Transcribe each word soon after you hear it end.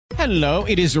Hello,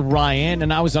 it is Ryan,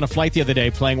 and I was on a flight the other day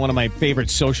playing one of my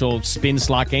favorite social spin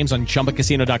slot games on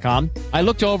ChumbaCasino.com. I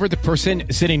looked over at the person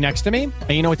sitting next to me, and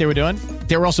you know what they were doing?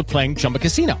 They were also playing Chumba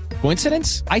Casino.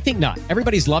 Coincidence? I think not.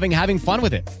 Everybody's loving having fun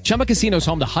with it. Chumba Casino is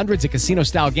home to hundreds of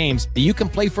casino-style games that you can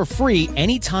play for free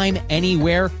anytime,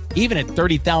 anywhere, even at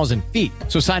 30,000 feet.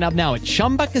 So sign up now at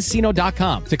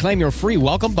ChumbaCasino.com to claim your free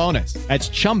welcome bonus. That's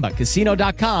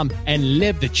ChumbaCasino.com and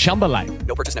live the Chumba life.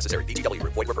 No purchase necessary. VGW.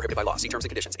 Void where prohibited by law. See terms and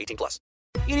conditions. 18+.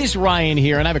 It is Ryan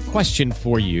here, and I have a question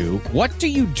for you. What do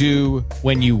you do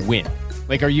when you win?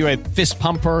 Like, are you a fist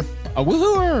pumper, a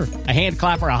woohooer, a hand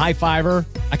clapper, a high fiver?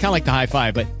 I kind of like the high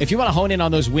five, but if you want to hone in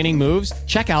on those winning moves,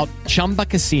 check out Chumba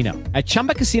Casino. At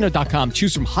ChumbaCasino.com,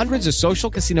 choose from hundreds of social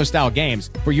casino-style games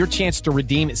for your chance to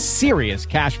redeem serious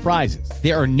cash prizes.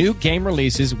 There are new game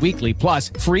releases weekly, plus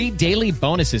free daily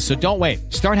bonuses, so don't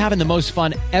wait. Start having the most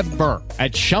fun ever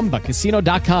at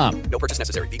ChumbaCasino.com. No purchase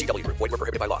necessary. VGW. Void where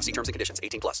prohibited by law. See terms and conditions.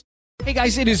 18+. Hey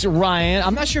guys, it is Ryan.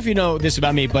 I'm not sure if you know this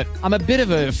about me, but I'm a bit of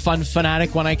a fun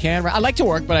fanatic when I can. I like to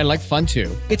work, but I like fun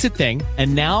too. It's a thing.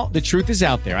 And now the truth is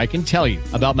out there. I can tell you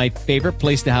about my favorite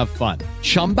place to have fun.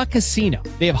 Chumba Casino.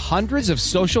 They have hundreds of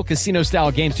social casino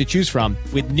style games to choose from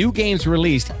with new games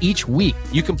released each week.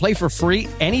 You can play for free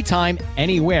anytime,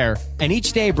 anywhere. And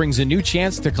each day brings a new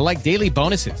chance to collect daily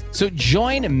bonuses. So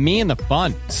join me in the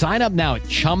fun. Sign up now at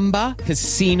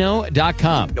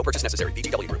ChumbaCasino.com. No purchase necessary.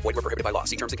 VGW. Void where prohibited by law.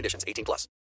 See terms and conditions. 18+.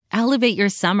 Elevate your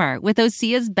summer with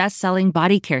Osea's best-selling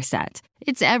body care set.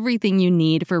 It's everything you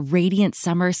need for radiant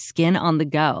summer skin on the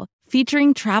go.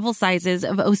 Featuring travel sizes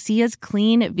of Osea's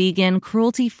clean, vegan,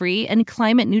 cruelty-free, and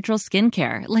climate-neutral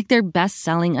skincare, like their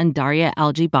best-selling Undaria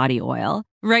algae body oil.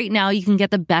 Right now, you can get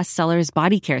the bestsellers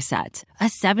body care set, a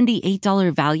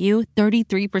 $78 value,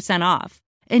 33% off.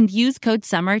 And use code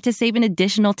SUMMER to save an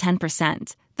additional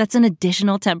 10%. That's an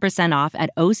additional 10% off at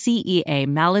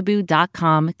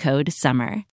OCEAMalibu.com, code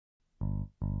SUMMER.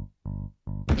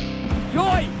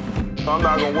 Yoy! I'm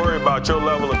not gonna worry about your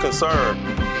level of concern.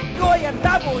 Yoy and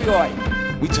double yoy!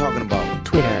 We talking about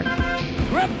Twitter.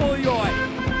 Triple yoy!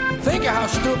 Think of how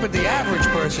stupid the average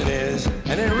person is,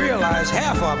 and then realize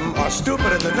half of them are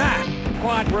stupider than that.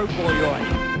 Quadruple yoy!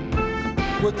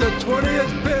 With the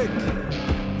 20th pick,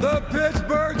 the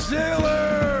Pittsburgh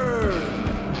Steelers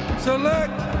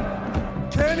select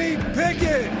Kenny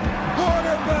Pickett,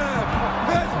 quarterback,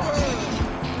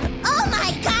 Pittsburgh. Oh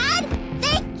my God!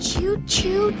 They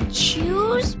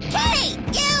choose Kenny.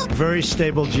 You very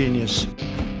stable genius.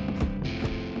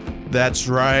 That's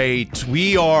right.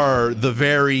 We are the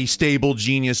very stable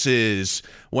geniuses.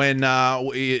 When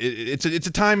it's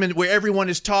a time where everyone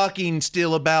is talking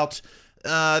still about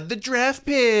the draft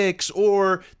picks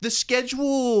or the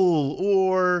schedule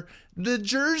or the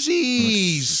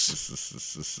jerseys,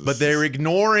 but they're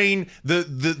ignoring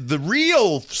the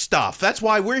real stuff. That's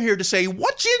why we're here to say,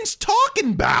 what Yinz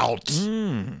talking about?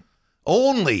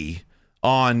 Only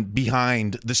on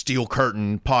Behind the Steel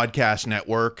Curtain Podcast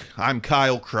Network. I'm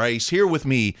Kyle Kreis. Here with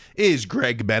me is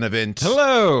Greg Benevent.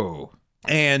 Hello.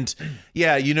 And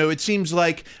yeah, you know, it seems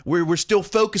like we're still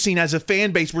focusing as a fan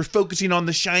base. We're focusing on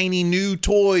the shiny new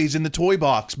toys in the toy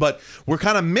box, but we're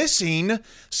kind of missing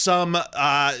some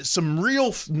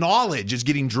real knowledge is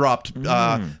getting dropped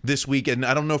this week, and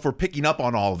I don't know if we're picking up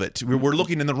on all of it. We're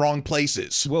looking in the wrong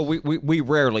places. Well, we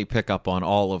rarely pick up on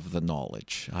all of the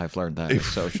knowledge. I've learned that as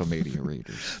social media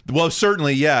readers. Well,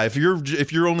 certainly, yeah. If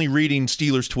you're only reading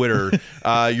Steelers Twitter,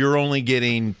 you're only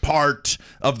getting part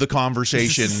of the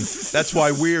conversation. That's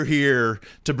why we're here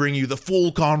to bring you the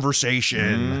full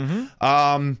conversation.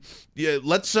 Yeah,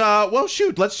 let's start. Let's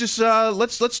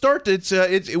start. It's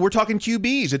we're talking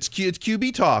QBs. It's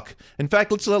QB talk. In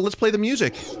fact, let's play the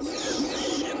music.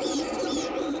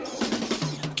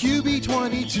 QB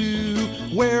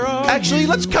 22, where are Actually, you?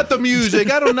 let's cut the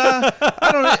music. I don't know.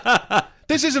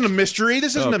 This isn't a mystery.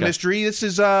 This isn't a mystery. This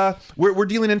is we're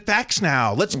dealing in facts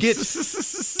now. Let's get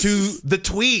to the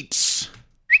tweets.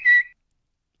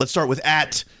 Let's start with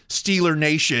 @Steeler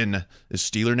Nation. Is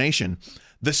Steeler Nation.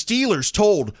 The Steelers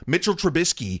told Mitchell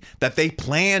Trubisky that they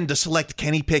planned to select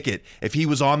Kenny Pickett if he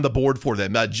was on the board for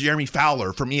them. Jeremy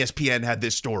Fowler from ESPN had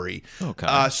this story.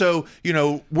 Okay. So, you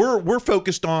know, we're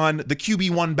focused on the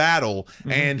QB1 battle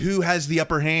and who has the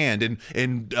upper hand.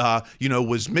 And you know,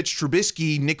 was Mitch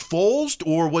Trubisky Nick Foles,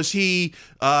 or was he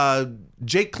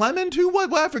Jake Clement, who what?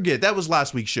 Well, I forget. That was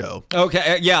last week's show.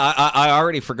 Okay, yeah, I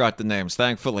already forgot the names,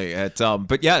 thankfully.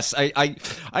 But yes,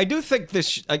 I do think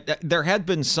this. There had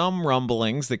been some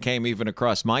rumblings that came even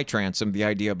across my transom. The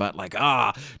idea about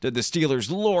did the Steelers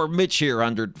lure Mitch here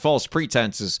under false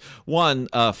pretenses? One,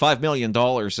 $5 million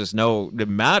is no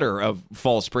matter of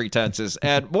false pretenses,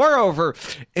 and moreover,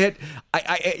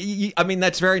 I mean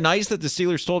that's very nice that the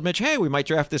Steelers told Mitch, hey, we might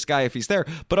draft this guy if he's there,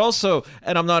 but also,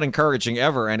 and I'm not encouraging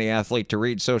ever any athlete to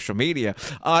read social media,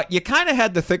 you kind of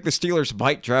had to think the Steelers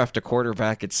might draft a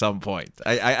quarterback at some point.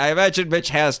 I imagine Mitch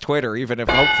has Twitter, even if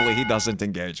hopefully he doesn't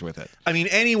engage with it. I mean,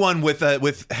 anyone with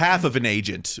half of an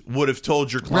agent would have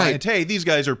told your client, hey, these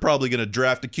guys are probably going to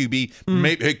draft a QB.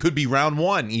 Maybe it could be round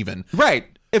 1 even. Right.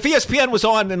 If ESPN was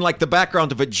on in like the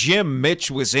background of a gym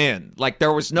Mitch was in, like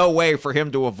there was no way for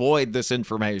him to avoid this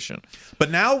information.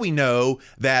 But now we know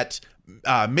that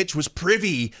Mitch was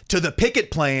privy to the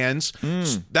Pickett plans.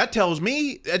 That tells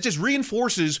me, that just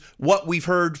reinforces what we've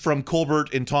heard from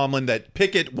Colbert and Tomlin, that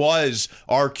Pickett was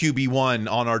our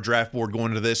QB1 on our draft board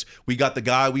going into this. We got the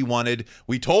guy we wanted.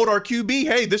 We told our QB,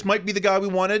 hey, this might be the guy we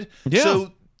wanted. Yeah.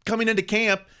 So coming into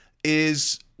camp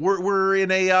is we're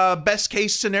in a best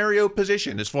case scenario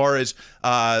position as far as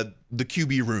the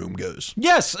QB room goes.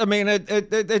 Yes, I mean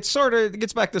it sort of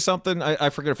gets back to something.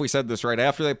 I forget if we said this right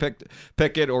after they picked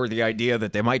Pickett, or the idea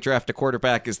that they might draft a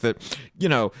quarterback is that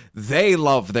they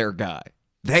love their guy.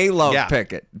 They love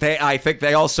Pickett. I think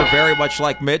they also very much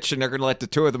like Mitch, and they're going to let the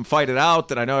two of them fight it out.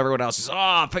 And I know everyone else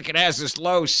says, Pickett has this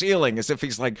low ceiling, as if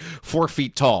he's like 4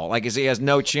 feet tall, like as he has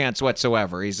no chance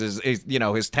whatsoever.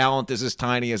 His talent is as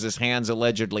tiny as his hands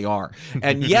allegedly are.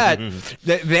 And yet,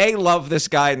 they love this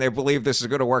guy, and they believe this is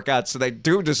going to work out, so they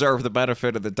do deserve the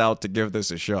benefit of the doubt to give this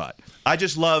a shot. I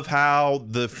just love how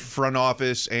the front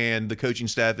office and the coaching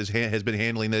staff has been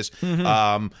handling this.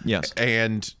 Yes.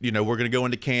 And, we're going to go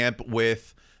into camp with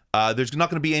there's not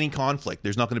going to be any conflict.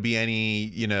 There's not going to be any,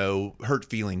 hurt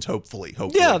feelings, hopefully.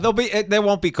 Yeah, there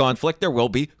won't be conflict. There will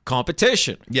be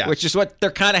competition, which is what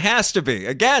there kind of has to be.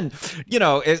 Again,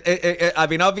 I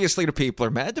mean, obviously the people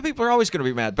are mad. The people are always going to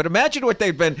be mad. But imagine what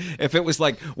they've been if it was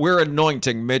like, we're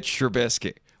anointing Mitch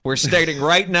Trubisky. We're stating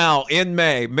right now in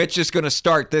May, Mitch is going to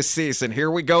start this season. Here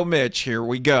we go, Mitch. Here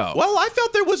we go. Well, I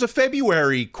felt there was a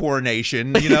February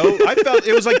coronation. I felt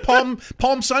it was like Palm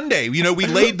Sunday. We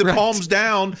laid the palms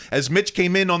down as Mitch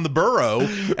came in on the burro,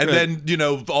 and then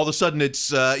all of a sudden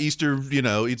it's Easter.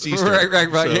 It's Easter.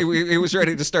 Right. So. He was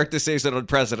ready to start the season on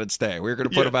President's Day. We were going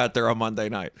to put him out there on Monday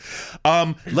night.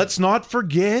 Let's not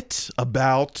forget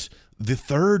about the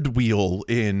third wheel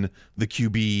in the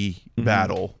QB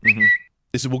battle.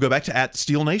 We'll go back to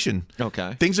 @SteelNation.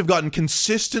 Okay. Things have gotten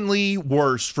consistently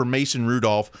worse for Mason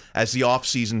Rudolph as the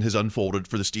offseason has unfolded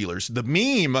for the Steelers. The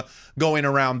meme going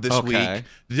around this week, I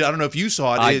don't know if you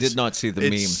saw it. I did not see the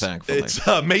meme, thankfully. It's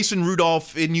Mason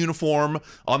Rudolph in uniform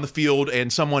on the field,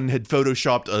 and someone had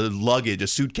photoshopped a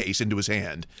suitcase into his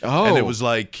hand. Oh. And it was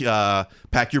like,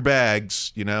 pack your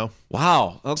bags,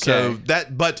 Wow. Okay. So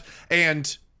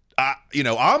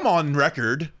I'm on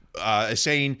record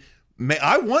saying,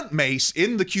 I want Mace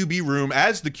in the QB room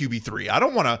as the QB3. I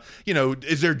don't want to,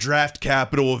 is there draft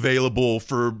capital available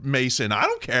for Mason? I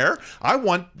don't care. I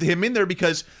want him in there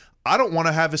because I don't want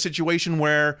to have a situation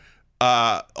where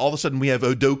all of a sudden we have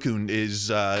Odokun is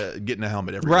getting a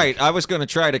helmet every week. I was going to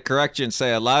try to correct you and say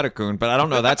Aladokun, but I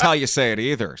don't know. That's how you say it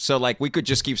either. So, we could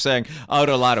just keep saying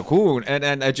Aladokun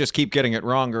and just keep getting it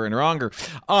wronger and wronger.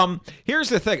 Here's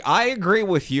the thing. I agree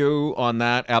with you on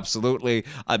that, absolutely.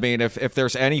 I mean, if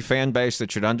there's any fan base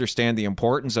that should understand the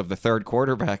importance of the third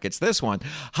quarterback, it's this one.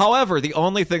 However, the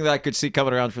only thing that I could see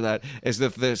coming around for that is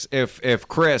if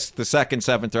Chris, the second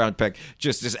 7th-round pick,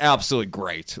 just is absolutely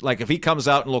great. Like, if he comes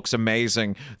out and looks amazing,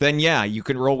 then you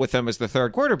can roll with him as the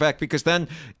third quarterback, because then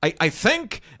I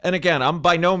think, and again, I'm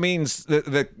by no means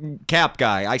the cap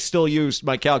guy. I still use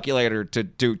my calculator to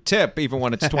do tip even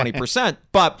when it's 20%,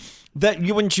 but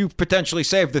wouldn't you potentially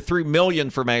save the $3 million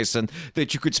for Mason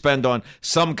that you could spend on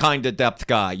some kind of depth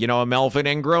guy, a Melvin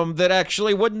Ingram that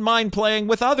actually wouldn't mind playing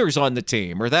with others on the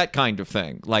team, or that kind of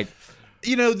thing. Like,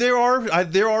 there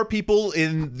are people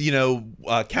in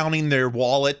counting their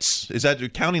wallets. Is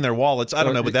that counting their wallets? I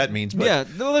don't know what that means. But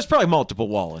there's probably multiple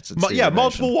wallets.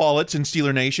 Multiple wallets in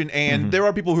Steeler Nation, and there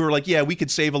are people who are like, we could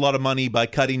save a lot of money by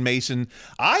cutting Mason.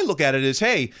 I look at it as,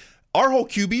 hey, our whole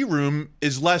QB room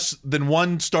is less than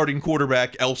one starting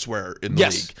quarterback elsewhere in the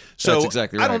league. So that's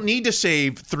exactly right. I don't need to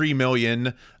save $3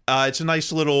 million. It's a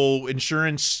nice little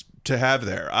insurance to have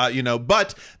there.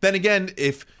 But then again,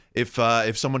 if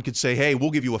if someone could say, hey,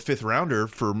 we'll give you a 5th rounder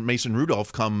for Mason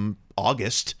Rudolph come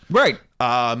August. Right.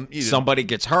 Somebody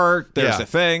gets hurt. There's a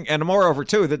thing. And moreover,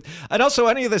 too, and also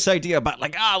any of this idea about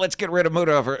let's get rid of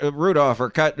Rudolph or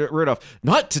cut Rudolph.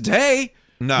 Not today.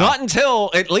 No. Not until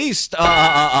at least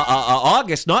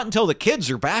August. Not until the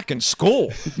kids are back in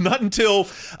school. Not until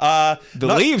the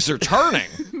leaves are turning.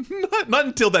 Not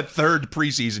until that 3rd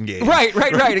preseason game. Right.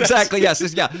 Exactly.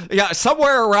 Yes. Yeah.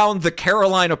 Somewhere around the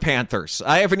Carolina Panthers.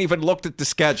 I haven't even looked at the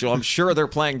schedule. I'm sure they're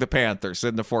playing the Panthers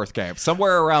in the 4th game.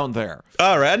 Somewhere around there.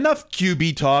 All right. Enough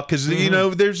QB talk because there's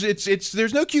no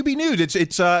QB news.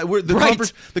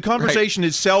 The conversation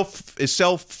is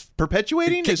self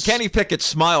perpetuating. Kenny Pickett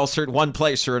smiles through one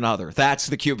place or another. That's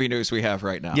the QB news we have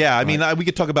right now. Yeah, I mean, we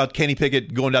could talk about Kenny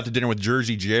Pickett going out to dinner with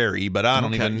Jersey Jerry, but I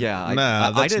don't even. Yeah,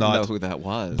 I didn't know who that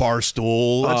was.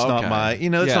 Barstool. That's not my.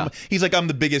 He's like, I'm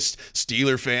the biggest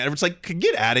Steeler fan. It's like,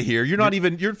 get out of here. You're not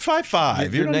even. You're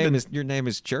 5'5". Your name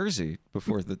is Jersey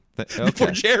before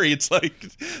before Jerry. It's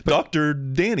like Dr.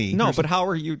 Danny. No, but how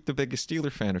are you the biggest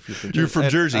Steeler fan if you're from Jersey? You're from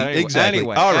Jersey, exactly.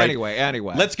 Anyway, all right.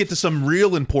 Anyway, let's get to some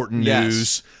real important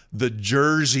news. The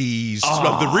jerseys,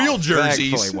 the real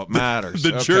jerseys. Thankfully, what matters.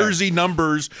 The jersey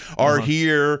numbers are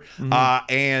here,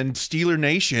 and Steeler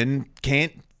Nation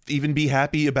can't even be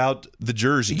happy about the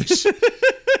jerseys.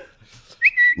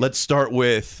 Let's start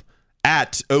with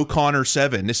at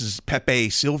O'Connor7. This is Pepe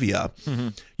Sylvia.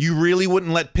 You really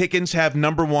wouldn't let Pickens have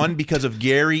number 1 because of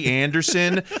Gary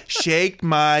Anderson? Shake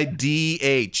my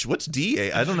DH. What's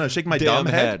DH? I don't know. Shake my dumb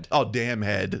head. Oh, damn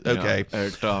head. Okay.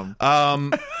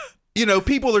 Dumb.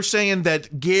 People are saying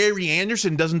that Gary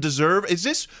Anderson doesn't deserve. Is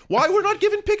this why we're not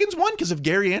giving Pickens 1 because of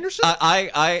Gary Anderson?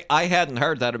 I hadn't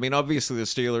heard that. I mean, obviously the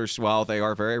Steelers, while they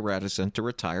are very reticent to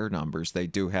retire numbers, they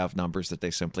do have numbers that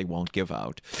they simply won't give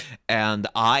out. And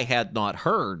I had not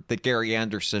heard that Gary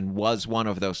Anderson was one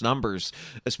of those numbers,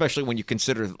 especially when you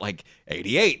consider that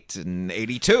 88 and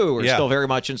 82 are still very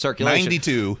much in circulation.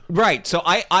 92. Right. So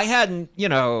I hadn't,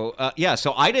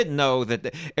 so I didn't know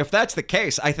that. If that's the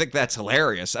case, I think that's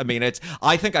hilarious. I mean,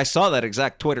 I think I saw that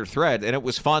exact Twitter thread, and it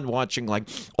was fun watching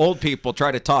old people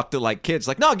try to talk to kids.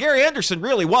 No, Gary Anderson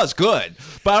really was good,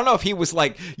 but I don't know if he was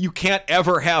you can't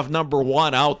ever have number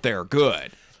 1 out there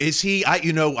good. Is he? This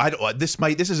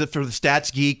is for the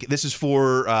Stats Geek. This is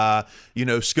for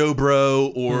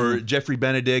Scobro or Jeffrey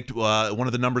Benedict, one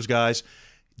of the numbers guys.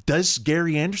 Does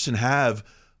Gary Anderson have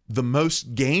the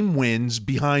most game wins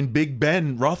behind Big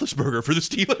Ben Roethlisberger for the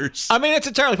Steelers? I mean, it's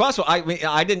entirely possible. I mean,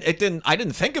 I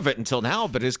didn't think of it until now.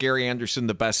 But is Gary Anderson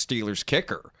the best Steelers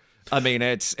kicker? I mean,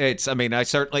 I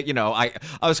certainly, I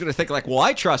was going to think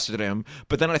I trusted him,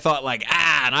 but then I thought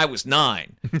and I was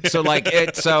 9. So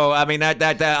I mean,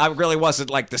 that I really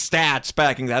wasn't the stats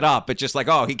backing that up. It's just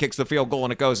he kicks the field goal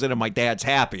and it goes in and my dad's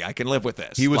happy. I can live with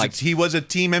this. He was a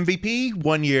team MVP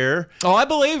 1 year. Oh, I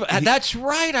believe that's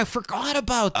right. I forgot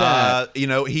about that.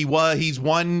 He's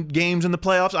won games in the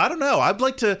playoffs. I don't know. I'd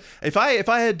like to, if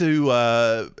I had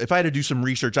to do some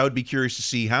research, I would be curious to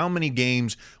see how many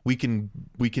games we can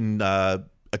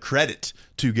accredit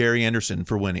to Gary Anderson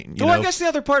for winning. I guess the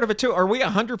other part of it too. Are we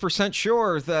 100%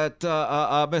 sure that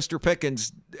Mr.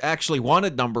 Pickens actually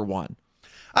wanted number 1?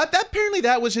 Apparently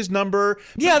that was his number.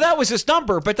 Yeah, that was his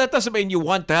number, but that doesn't mean you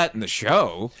want that in the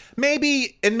show.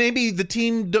 Maybe the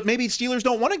team, maybe Steelers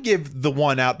don't want to give the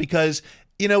 1 out because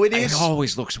it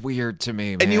always looks weird to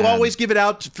me, man. And you always give it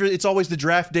out it's always the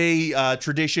draft day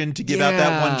tradition to give out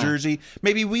that 1 jersey.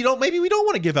 Maybe we don't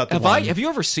want to give out the 1. Have you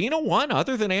ever seen a 1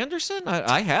 other than Anderson?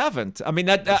 I haven't. I mean,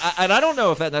 and I don't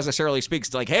know if that necessarily speaks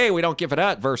to hey, we don't give it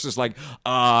out versus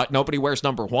nobody wears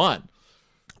number 1.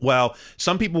 Well,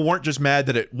 some people weren't just mad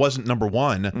that it wasn't number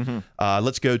 1.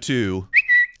 Let's go to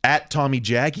at Tommy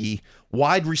Jaggy.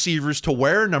 Wide receivers to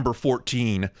wear number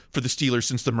 14 for the Steelers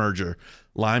since the merger.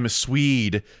 Lima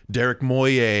Swede, Derek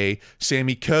Moye,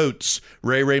 Sammy Coates,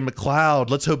 Ray McLeod.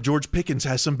 Let's hope George Pickens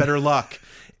has some better luck.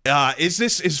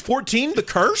 Is 14 the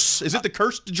curse? Is it the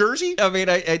cursed jersey? I mean,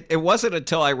 it wasn't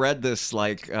until I read this,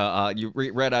 you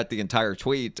read out the entire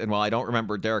tweet, and while I don't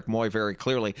remember Derek Moye very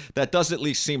clearly, that does at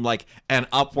least seem like an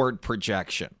upward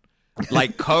projection.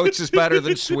 Coates is better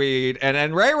than Swede,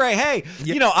 and Ray. Hey,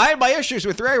 I had my issues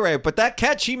with Ray, but that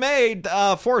catch he made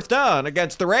 4th down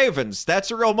against the Ravens,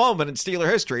 that's a real moment in Steeler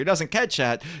history. He doesn't catch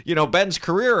that. Ben's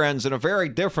career ends in a very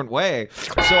different way.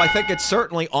 So I think it's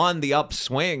certainly on the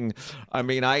upswing. I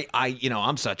mean,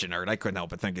 I'm such a nerd. I couldn't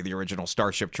help but think of the original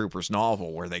Starship Troopers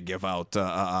novel where they give out,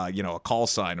 a call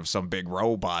sign of some big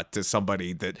robot to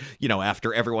somebody that,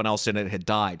 after everyone else in it had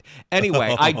died.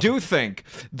 Anyway, I do think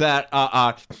that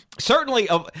certainly,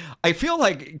 I feel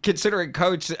considering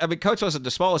Coates, I mean, Coates wasn't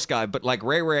the smallest guy, but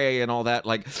Ray and all that,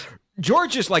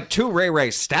 George is like two Ray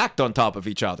Rays stacked on top of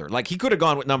each other. Like he could have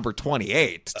gone with number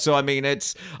 28. So I mean, I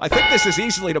think this is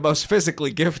easily the most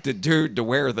physically gifted dude to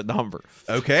wear the number.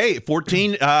 Okay,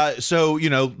 14. So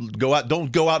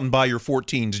don't go out and buy your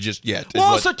 14s just yet. Well,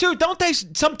 also too, don't they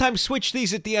sometimes switch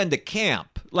these at the end of camp?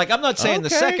 Like I'm not saying the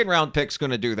second round pick's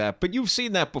going to do that, but you've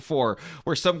seen that before,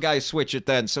 where some guys switch it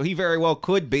then. So he very well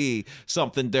could be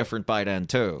something different by then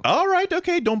too. All right,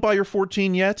 okay, don't buy your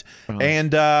 14 yet,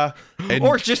 and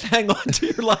or just hang on to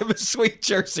your Lima Sweet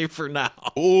jersey for now.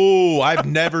 Oh, I've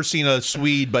never seen a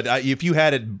Swede, but if you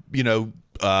had it,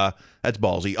 that's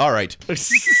ballsy. All right.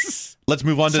 Let's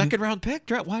move on to second round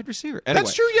pick, wide receiver. Anyway.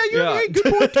 That's true. Yeah, you're right. Good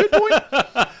point. Good point.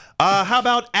 How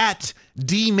about at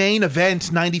D Main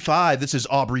Event 95? This is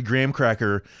Aubrey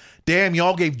Grahamcracker. Damn,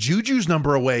 y'all gave Juju's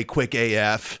number away quick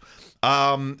AF.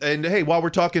 And hey, while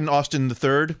we're talking Austin the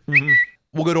third,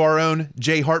 we'll go to our own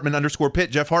J Hartman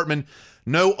 _Pitt. Jeff Hartman.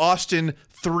 No Austin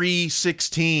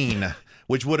 316.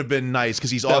 Which would have been nice because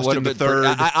he's Austin the third.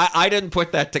 I didn't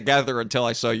put that together until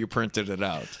I saw you printed it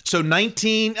out. So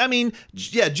 19. I mean,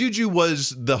 yeah, Juju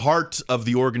was the heart of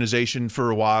the organization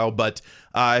for a while, but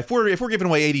if we're giving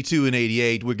away 82 and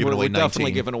 88, we're giving away 19. We're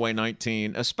definitely giving away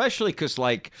 19, especially because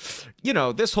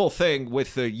this whole thing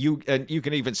with and you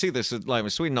can even see this at Lima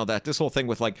Sweden, all that. This whole thing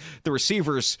with the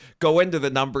receivers go into the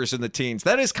numbers in the teens.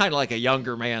 That is kind of like a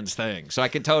younger man's thing. So I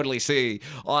can totally see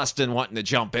Austin wanting to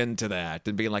jump into that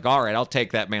and being like, all right, I'll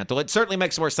take that mantle. It certainly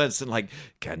makes more sense than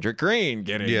Kendrick Green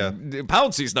getting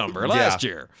Pouncey's number last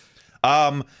year.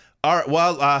 All right.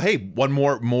 Well, hey, one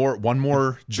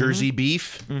more jersey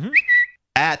beef.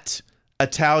 At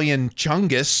Italian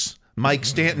Chungus, Mike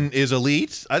Stanton is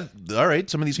elite. All right,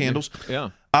 some of these handles. Yeah.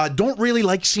 Don't really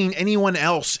like seeing anyone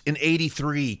else in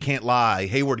 83. Can't lie.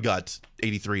 Hayward got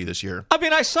 83 this year. I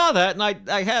mean, I saw that, and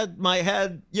I had my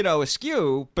head,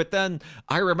 askew, but then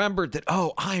I remembered that,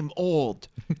 I'm old.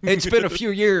 It's been a few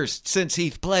years since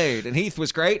Heath played, and Heath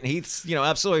was great, and Heath's,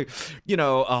 absolutely,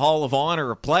 a Hall of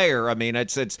Honor player. I mean,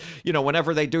 it's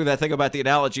whenever they do that thing about the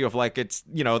analogy of it's,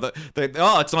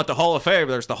 it's not the Hall of Fame,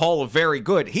 there's the Hall of Very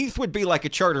Good. Heath would be like a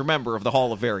charter member of the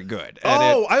Hall of Very Good. And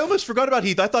I almost forgot about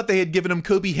Heath. I thought they had given him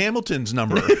Kobe Hamilton's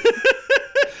number.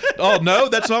 Oh, no,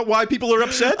 that's not why people are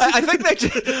upset? I think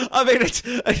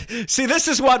see, this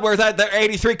is one where that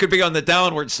 83 could be on the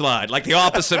downward slide, like the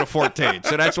opposite of 14.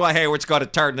 So that's why Hayward's got to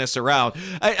turn this around.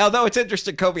 Although it's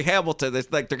interesting, Kobe Hamilton,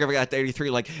 they're giving out the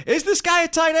 83, is this guy a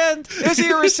tight end? Is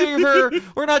he a receiver?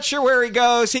 We're not sure where he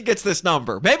goes. He gets this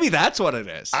number. Maybe that's what it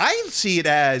is. I see it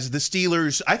as the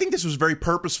Steelers. I think this was very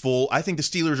purposeful. I think the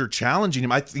Steelers are challenging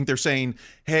him. I think they're saying,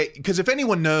 hey, because if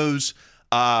anyone knows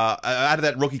out of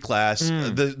that rookie class,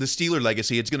 the Steeler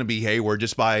legacy, it's going to be Hayward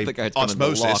just by osmosis.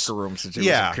 In the locker room since he was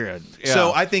a kid. Yeah.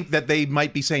 So I think that they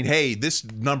might be saying, hey, this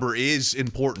number is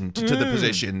important to the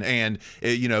position. And, do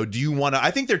you want to –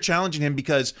 I think they're challenging him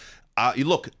because,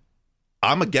 look,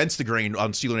 I'm against the grain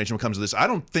on Steeler Nation when it comes to this. I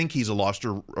don't think he's a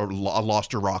roster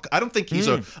rock. I don't think he's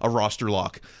a roster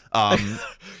lock.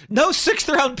 No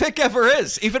sixth-round pick ever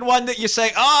is. Even one that you say,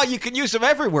 you can use him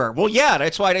everywhere. Well, yeah,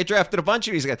 that's why they drafted a bunch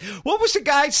of these guys. What was the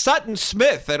guy, Sutton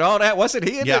Smith and all that? Wasn't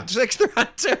he in the sixth round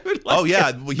too?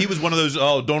 He was one of those,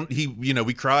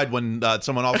 we cried when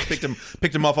someone else picked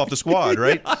him off the squad,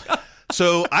 right?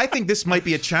 So I think this might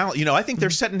be a challenge. I think they're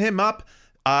setting him up.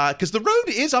 Because the road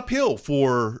is uphill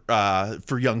for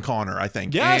young Connor, I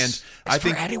think. Yes, and I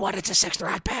think for anyone, it's a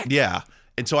sixth-round pick. Yeah,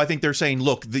 and so I think they're saying,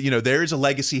 look, there is a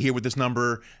legacy here with this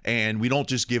number, and we don't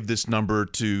just give this number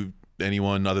to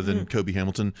anyone other than Kobe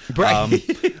Hamilton. Right.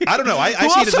 I don't know. I see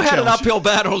also it as a had challenge. an uphill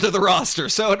battle to the roster,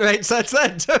 so it makes sense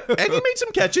then too. And he made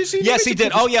some catches. Yes, he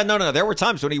did. Oh yeah, no. There were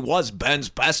times when he was Ben's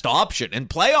best option in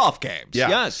playoff games. Yeah.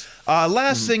 Yes.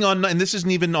 Last thing on, and this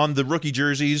isn't even on the rookie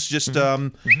jerseys. Just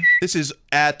this is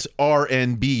at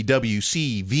RNBWCV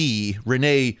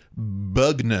Renee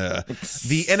Bugner,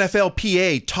 the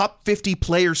NFLPA top 50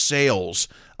 player sales.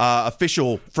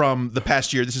 Official from the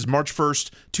past year. This is March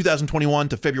 1st, 2021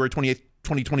 to February 28th,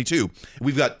 2022.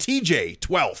 We've got TJ,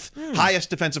 12th, highest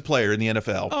defensive player in the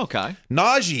NFL. Okay.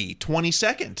 Najee,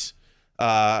 22nd.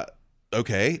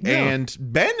 Okay. Yeah. And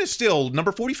Ben is still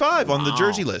number 45 on the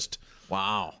jersey list.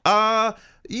 Wow.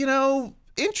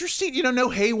 Interesting. No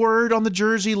Hayward on the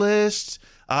jersey list.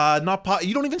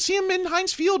 You don't even see him in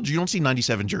Heinz Field. You don't see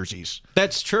 97 jerseys.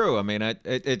 That's true. I mean,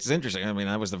 it's interesting. I mean,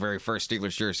 that was the very first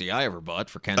Steelers jersey I ever bought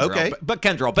for Kendrell. Okay. But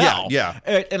Kendrell Bell. Yeah.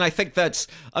 And I think that's,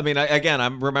 I mean,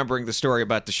 I'm remembering the story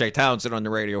about Deshae Townsend on the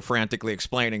radio frantically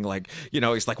explaining, like,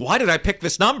 he's like, why did I pick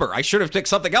this number? I should have picked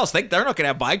something else. They're not going to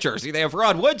have my jersey. They have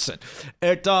Rod Woodson.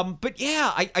 But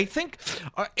yeah, I think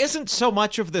isn't so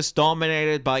much of this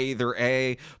dominated by either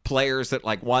A, players that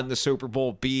like won the Super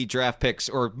Bowl, B, draft picks,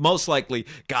 or most likely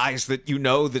guys that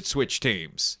that switch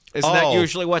teams. Isn't that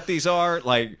usually what these are?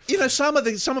 Like, some of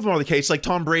them are the case. Like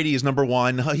Tom Brady is number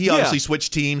one. He obviously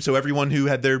switched teams, so everyone who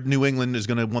had their New England is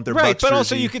going to want their right. Bucs But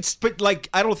also, jersey.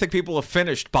 I don't think people have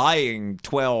finished buying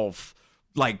 12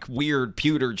 like weird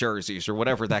pewter jerseys or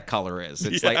whatever that color is.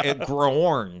 It's like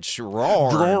orange.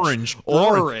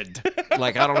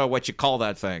 Like, I don't know what you call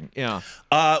that thing. Yeah.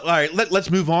 All right,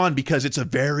 let's move on because it's a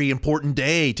very important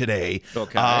day today.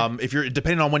 Okay. If you're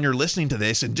depending on when you're listening to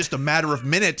this, in just a matter of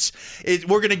minutes,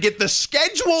 we're gonna get the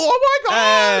schedule. Oh my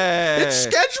God! Hey. It's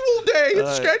schedule day.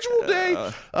 It's schedule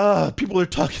day. People are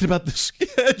talking about the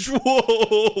schedule.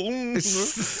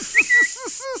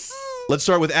 Let's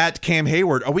start with @Cam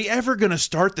Hayward. Are we ever going to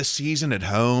start the season at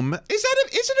home? Is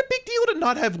it a big deal to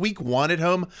not have week 1 at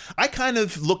home? I kind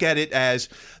of look at it as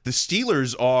the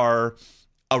Steelers are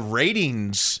a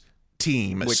ratings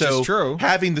team. Which is true.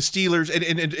 Having the Steelers,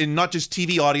 and not just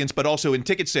TV audience, but also in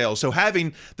ticket sales. So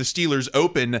having the Steelers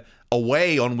open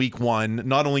away on week 1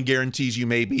 not only guarantees you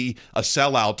maybe a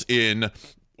sellout in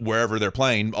wherever they're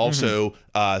playing, also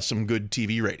some good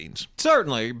TV ratings.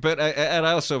 Certainly, but I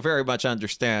also very much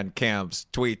understand Cam's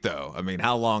tweet, though. I mean,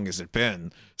 how long has it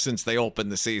been since they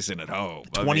opened the season at home?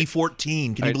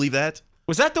 2014. Can you believe that?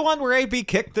 Was that the one where AB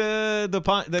kicked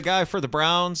the guy for the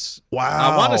Browns?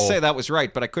 Wow. I want to say that was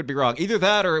right, but I could be wrong. Either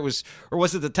that or was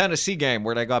it the Tennessee game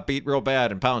where they got beat real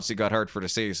bad and Pouncey got hurt for the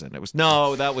season? That was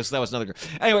another.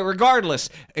 Anyway, regardless,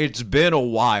 it's been a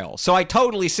while. So I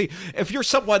totally see if you're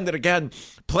someone that again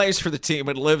plays for the team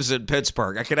and lives in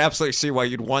Pittsburgh, I can absolutely see why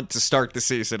you'd want to start the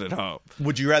season at home.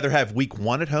 Would you rather have week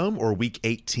 1 at home or week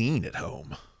 18 at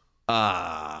home?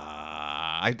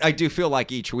 I do feel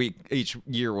like each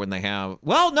year when they have,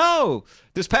 well, no,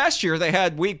 this past year they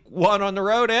had week 1 on the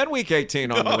road and week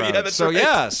 18 on the road. Yeah, that's so right.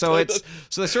 yeah, so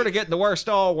they're sort of getting the worst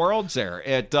of all worlds there.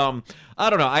 I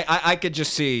don't know. I could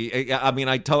just see. I mean,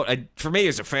 for me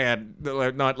as a fan,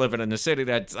 not living in the city,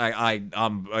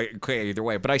 I'm okay either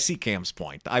way. But I see Cam's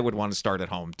point. I would want to start at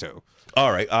home too.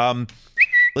 All right.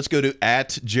 Let's go to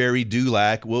 @Jerry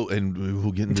Dulac. We'll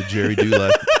get into Jerry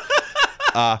Dulac.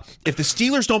 If the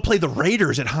Steelers don't play the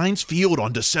Raiders at Heinz Field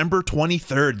on December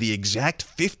 23rd, the exact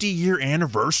 50-year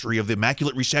anniversary of the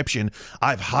Immaculate Reception,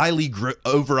 I've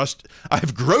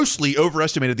grossly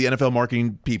overestimated the NFL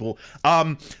marketing people.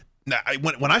 When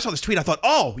I saw this tweet, I thought,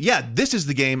 oh, yeah, this is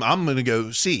the game I'm going to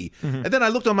go see. Mm-hmm. And then I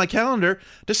looked on my calendar.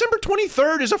 December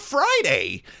 23rd is a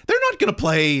Friday. They're not going to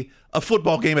play a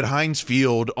football game at Heinz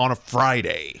Field on a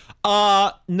Friday.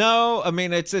 No. I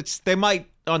mean, they might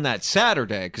on that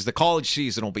Saturday because the college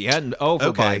season will be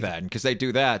over by then because they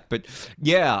do that. But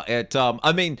yeah,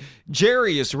 I mean,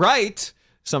 Jerry is right.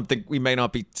 Something we may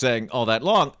not be saying all that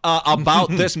long about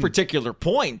this particular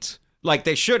point. Like,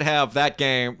 they should have that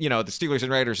game, the Steelers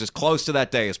and Raiders as close to that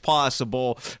day as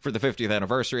possible for the 50th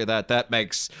anniversary of that. That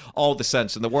makes all the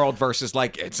sense in the world versus,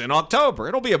 like, it's in October.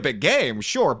 It'll be a big game,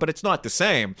 sure, but it's not the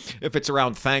same if it's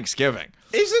around Thanksgiving.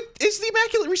 Is the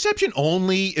Immaculate Reception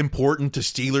only important to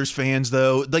Steelers fans,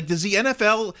 though? Like, does the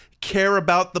NFL care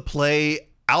about the play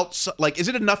outside? Like, is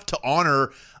it enough to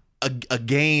honor a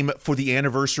game for the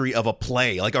anniversary of a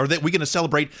play? Like, we going to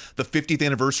celebrate the 50th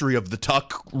anniversary of the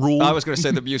Tuck rule? I was going to say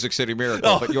the Music City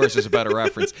Miracle, but yours is a better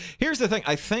reference. Here's the thing.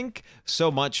 I think so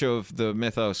much of the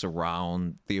mythos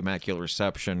around the Immaculate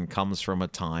Reception comes from a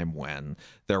time when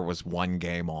there was one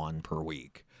game on per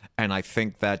week. And I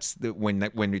think that's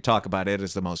when we talk about it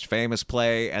as the most famous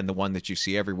play and the one that you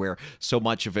see everywhere, so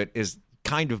much of it is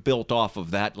kind of built off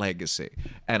of that legacy.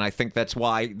 And I think that's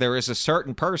why there is a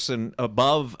certain person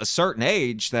above a certain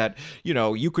age that,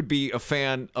 you could be a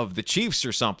fan of the Chiefs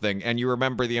or something and you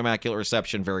remember the Immaculate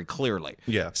Reception very clearly.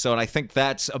 Yeah. So, and I think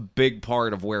that's a big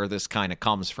part of where this kind of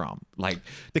comes from. Like,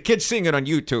 the kids seeing it on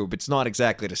YouTube, it's not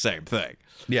exactly the same thing.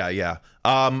 Yeah.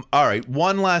 All right.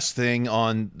 One last thing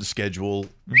on the schedule.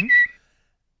 Mm-hmm.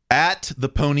 At the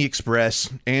Pony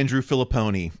Express, Andrew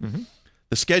Filipponi. Mm-hmm.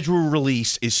 The schedule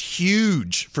release is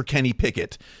huge for Kenny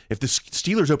Pickett. If the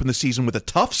Steelers open the season with a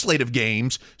tough slate of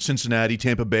games, Cincinnati,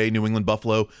 Tampa Bay, New England,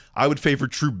 Buffalo, I would favor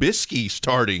Trubisky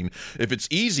starting. If it's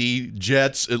easy,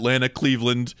 Jets, Atlanta,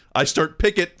 Cleveland, I start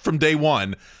Pickett from day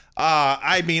one.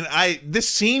 I mean, this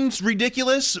seems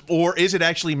ridiculous, or is it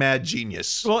actually mad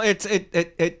genius? Well,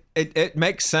 it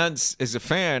makes sense as a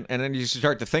fan, and then you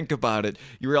start to think about it.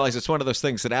 You realize it's one of those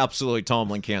things that absolutely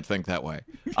Tomlin can't think that way.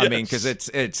 I mean, because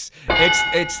it's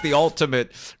the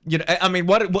ultimate. You know, I mean,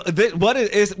 what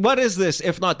is this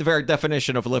if not the very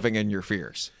definition of living in your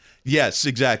fears? Yes,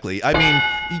 exactly. I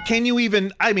mean, can you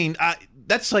even? I mean,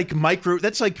 that's like micro.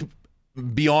 That's like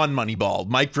beyond Moneyball,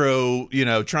 micro,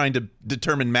 trying to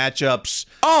determine matchups.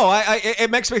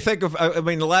 It makes me think of, I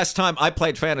mean, the last time I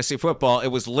played fantasy football, it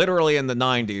was literally in the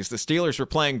 90s. The Steelers were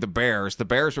playing the Bears. The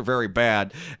Bears were very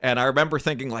bad. And I remember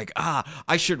thinking like,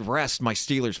 I should rest my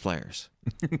Steelers players.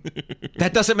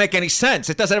 That doesn't make any sense.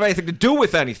 It doesn't have anything to do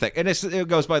with anything. And it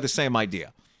goes by the same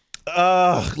idea.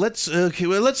 Let's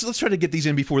try to get these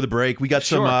in before the break. We got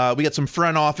some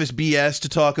front office BS to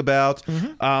talk about.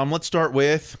 Let's start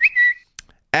with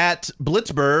at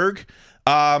Blitzberg.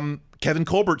 Kevin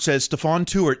Colbert says Stephon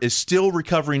Tuitt is still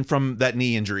recovering from that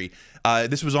knee injury.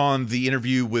 This was on the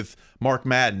interview with Mark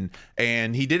Madden,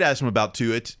 and he did ask him about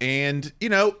Tuitt. And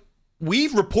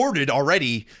we've reported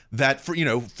already that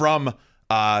from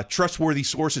trustworthy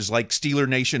sources like Steeler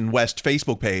Nation West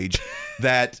Facebook page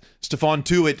that Stephon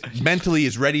Tuitt mentally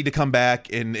is ready to come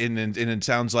back, and it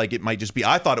sounds like it might just be.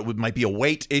 I thought it might be a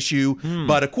weight issue,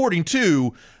 but according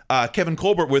to Kevin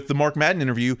Colbert with the Mark Madden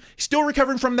interview, he's still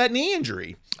recovering from that knee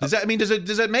injury. Does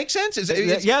that make sense?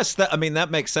 Yes, that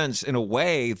makes sense in a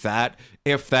way that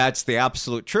if that's the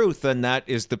absolute truth, then that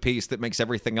is the piece that makes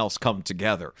everything else come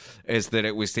together. Is that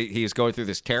he is going through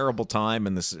this terrible time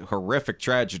and this horrific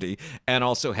tragedy, and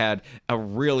also had a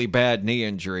really bad knee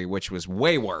injury, which was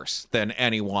way worse than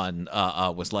anyone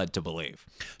was led to believe.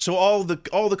 So all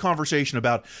the conversation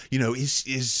about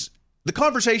the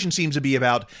conversation seems to be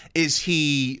about, is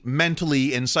he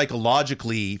mentally and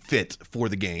psychologically fit for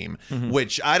the game,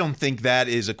 which I don't think that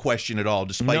is a question at all,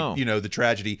 despite, the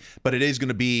tragedy. But it is going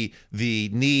to be the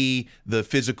knee, the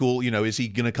physical, is he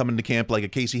going to come into camp like a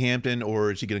Casey Hampton,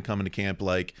 or is he going to come into camp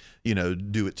like,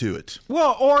 do it to it?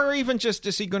 Well, or even just,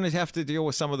 is he going to have to deal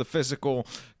with some of the physical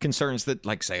concerns that,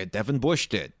 like, say, a Devin Bush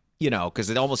did? Because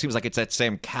it almost seems like it's that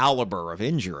same caliber of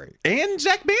injury. And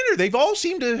Zach Banner, they've all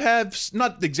seemed to have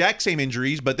not the exact same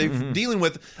injuries, but they're dealing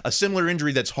with a similar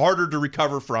injury that's harder to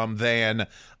recover from than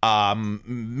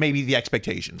maybe the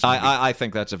expectations. I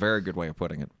think that's a very good way of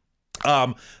putting it.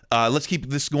 Let's keep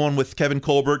this going with Kevin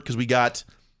Colbert, because we got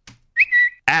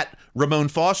at Ramon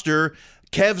Foster,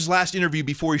 Kev's last interview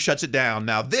before he shuts it down.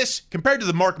 Now, this, compared to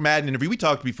the Mark Madden interview we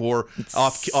talked before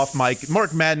off mic,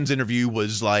 Mark Madden's interview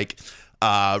was like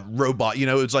robot.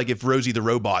 It's like if Rosie the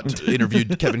Robot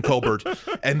interviewed Kevin Colbert.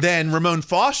 And then Ramon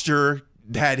Foster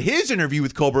had his interview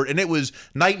with Colbert, and it was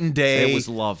night and day. It was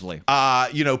lovely.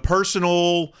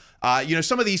 Personal.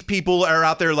 Some of these people are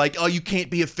out there like, oh, you can't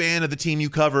be a fan of the team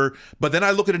you cover. But then I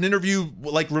look at an interview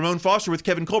like Ramon Foster with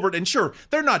Kevin Colbert, and sure,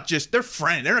 they're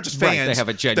friends. They're not just fans. Right, they have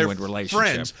a genuine relationship.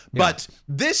 Friends. Yeah. But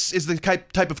this is the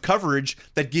type of coverage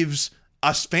that gives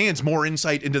us fans more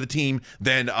insight into the team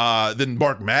than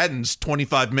Mark Madden's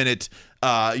 25-minute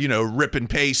rip and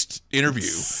paste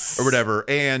interview or whatever.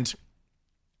 And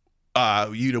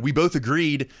we both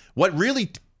agreed. What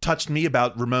really touched me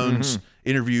about Ramon's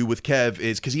interview with Kev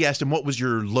is because he asked him, what was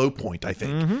your low point, I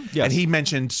think. Yes. And he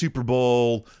mentioned Super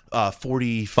Bowl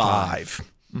 45.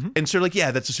 And so like, yeah,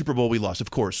 that's a Super Bowl we lost.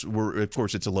 Of course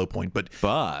it's a low point. But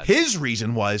his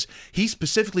reason was he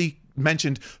specifically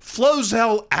mentioned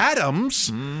Flozell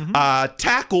Adams,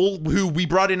 tackle, who we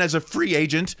brought in as a free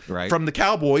agent from the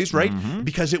Cowboys, right?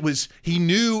 Because he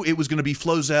knew it was going to be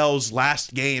Flozell's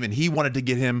last game, and he wanted to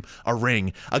get him a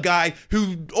ring. A guy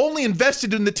who only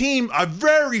invested in the team a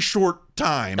very short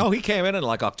time. Oh, he came in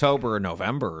like October or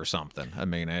November or something. I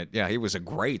mean, he was a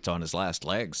great on his last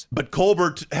legs. But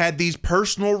Colbert had these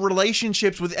personal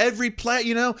relationships with every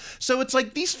player, So it's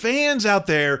like these fans out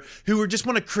there who just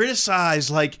want to criticize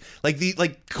like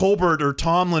Colbert or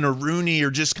Tomlin or Rooney, or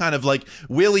just kind of like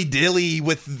willy-dilly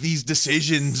with these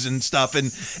decisions and stuff.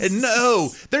 And no,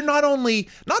 they're not only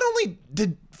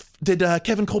did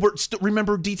Kevin Colbert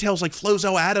remember details like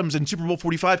Flozell Adams and Super Bowl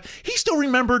 45? He still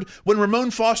remembered when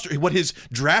Ramon Foster, what his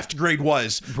draft grade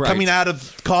was coming out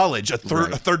of college, a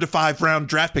third to 5th round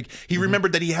draft pick. He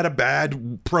remembered that he had a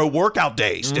bad pro workout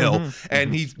day still,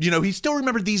 and he still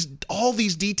remembered all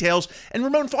these details. And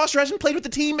Ramon Foster hasn't played with the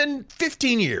team in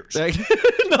 15 years.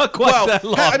 Not quite that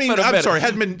long. I mean, I'm sorry,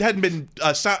 hadn't been.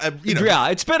 Yeah,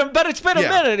 it's been a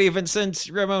minute even since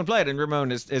Ramon played, and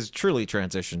Ramon has truly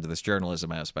transitioned to this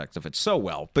journalism aspect. aspects of it so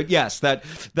well. But yes, that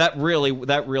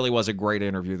really was a great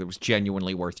interview that was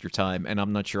genuinely worth your time, and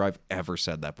I'm not sure I've ever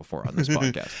said that before on this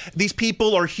podcast. These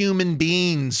people are human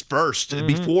beings first,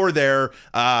 before they're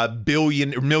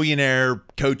millionaire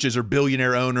coaches or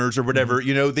billionaire owners or whatever.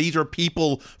 These are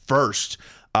people first.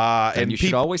 And you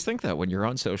should always think that when you're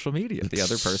on social media, the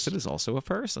other person is also a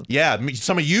person. Yeah,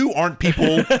 some of you aren't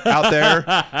people out there.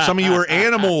 Some of you are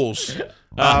animals.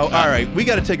 All right, we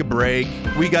got to take a break.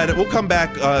 We'll come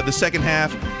back the second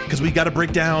half because we got to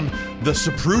break down the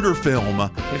Zapruder film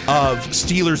of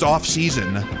Steelers off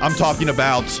season. I'm talking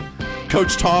about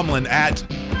Coach Tomlin at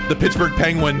the Pittsburgh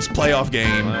Penguins playoff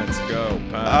game. Let's go.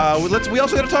 We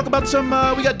also got to talk about some.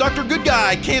 We got Dr. Good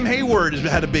Guy. Cam Hayward has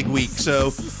had a big week,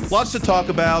 so lots to talk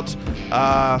about.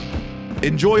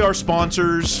 Enjoy our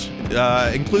sponsors,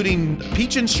 including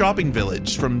Peachin's Shopping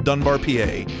Village from Dunbar,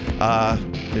 PA.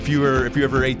 If you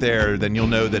ever ate there, then you'll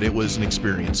know that it was an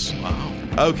experience. Wow.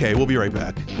 Okay, we'll be right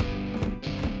back.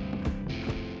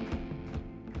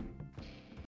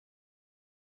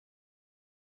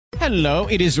 Hello,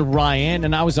 it is Ryan,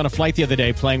 and I was on a flight the other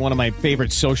day playing one of my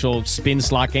favorite social spin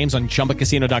slot games on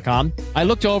ChumbaCasino.com. I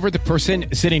looked over at the person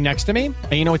sitting next to me, and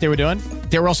you know what they were doing?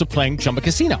 They were also playing Chumba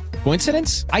Casino.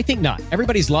 Coincidence? I think not.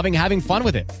 Everybody's loving having fun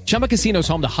with it. Chumba Casino is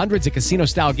home to hundreds of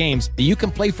casino-style games that you can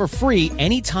play for free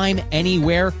anytime,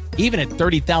 anywhere, even at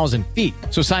 30,000 feet.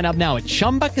 So sign up now at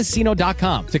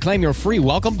ChumbaCasino.com to claim your free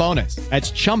welcome bonus.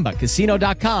 That's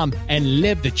ChumbaCasino.com and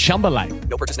live the Chumba life.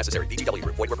 No purchase necessary. VGW.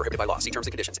 Void where prohibited by law. See terms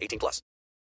and conditions. 18+.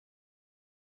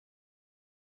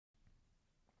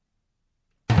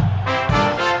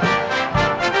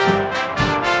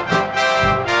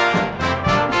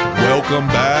 Welcome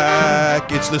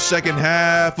back. It's the second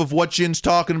half of what Yinz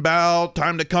talking about.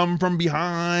 Time to come from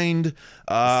behind.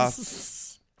 Much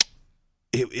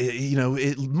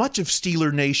of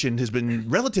Steeler Nation has been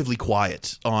relatively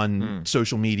quiet on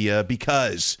social media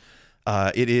because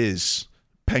it is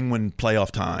Penguin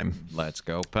playoff time. Let's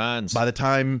go, Pens. By the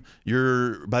time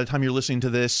you're listening to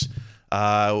this,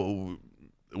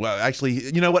 well, actually,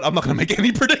 you know what? I'm not going to make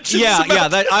any predictions. Yeah.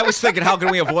 I was thinking, how can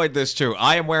we avoid this too?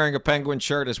 I am wearing a Penguin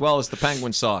shirt as well as the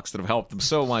Penguin socks that have helped them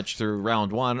so much through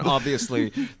round one.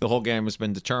 Obviously, the whole game has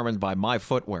been determined by my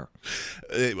footwear.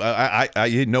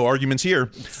 I no arguments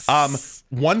here.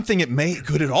 One thing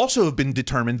could it also have been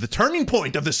determined, the turning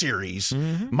point of the series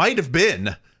might have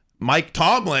been Mike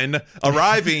Tomlin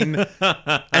arriving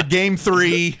at Game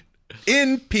 3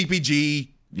 in PPG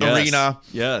Arena.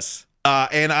 Yes.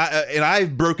 And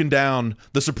I've broken down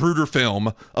the Zapruder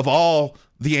film of all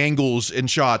the angles and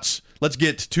shots. Let's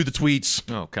get to the tweets.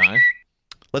 Okay.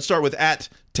 Let's start with at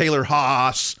Taylor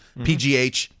Haas,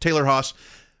 PGH, Taylor Haas.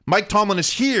 Mike Tomlin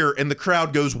is here, and the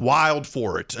crowd goes wild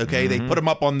for it. Okay, they put him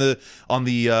up on the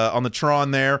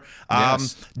Tron there.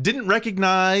 Yes. Didn't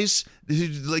recognize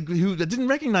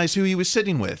who he was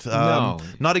sitting with. No,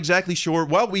 not exactly sure.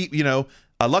 Well,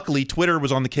 luckily Twitter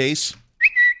was on the case.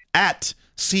 At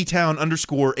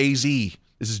Ctown_AZ.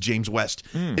 This is James West.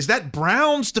 Is that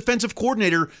Browns defensive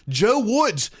coordinator Joe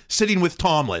Woods sitting with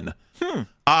Tomlin?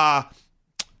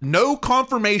 No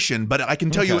confirmation, but I can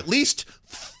tell you at least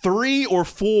 3 or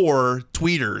 4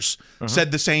 tweeters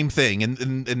said the same thing.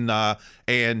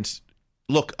 And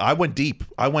look, I went deep.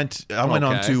 I went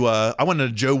onto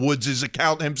Joe Woods'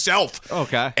 account himself.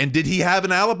 Okay. And did he have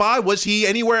an alibi? Was he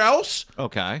anywhere else?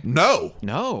 Okay.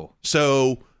 No.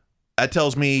 So that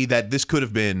tells me that this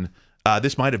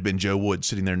might have been Joe Wood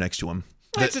sitting there next to him.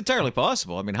 It's entirely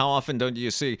possible. I mean, how often don't you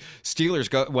see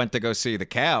Steelers went to go see the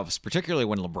Cavs, particularly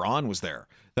when LeBron was there?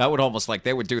 That would almost like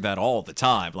they would do that all the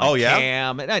time. Like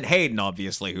Cam and Hayden,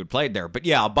 obviously, who'd played there. But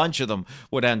yeah, a bunch of them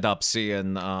would end up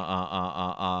seeing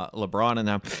LeBron and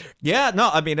them. Yeah, no,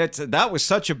 I mean, that was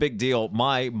such a big deal.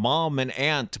 My mom and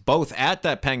aunt, both at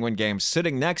that Penguin game,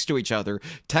 sitting next to each other,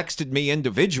 texted me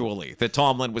individually that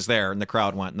Tomlin was there and the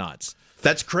crowd went nuts.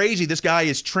 That's crazy. This guy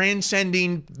is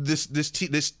transcending this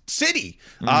city.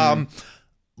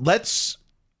 Look.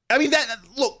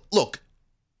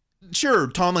 Sure,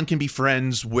 Tomlin can be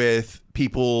friends with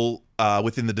people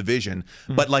within the division,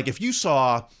 but like if you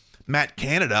saw Matt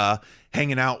Canada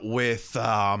hanging out with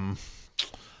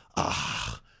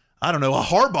I don't know, a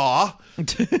Harbaugh,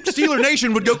 Steeler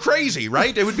Nation would go crazy,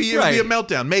 right? It would be a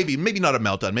meltdown. Maybe not a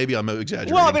meltdown. Maybe I'm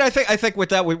exaggerating. Well, I mean, I think what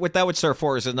that would serve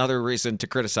for is another reason to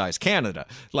criticize Canada.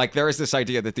 Like there is this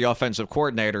idea that the offensive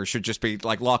coordinator should just be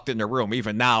like locked in their room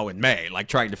even now in May, like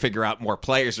trying to figure out more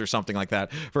plays or something like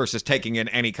that, versus taking in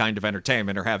any kind of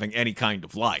entertainment or having any kind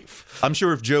of life. I'm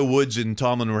sure if Joe Woods and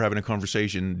Tomlin were having a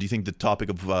conversation, do you think the topic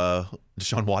of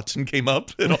Deshaun Watson came up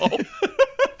at all?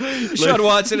 Sean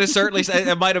Watson is certainly,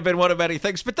 it might have been one of many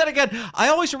things. But then again, I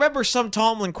always remember some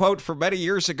Tomlin quote from many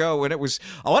years ago when it was,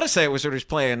 I want to say it was when he was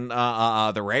playing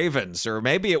the Ravens, or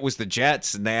maybe it was the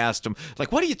Jets, and they asked him,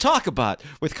 like, what do you talk about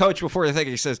with Coach before the thing?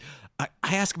 He says, I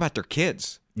ask about their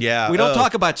kids. Yeah. We don't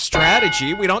talk about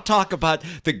strategy. We don't talk about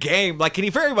the game. Like, and he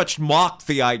very much mocked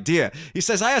the idea. He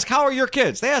says, I ask, how are your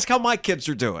kids? They ask how my kids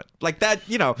are doing. Like that,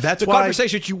 that's the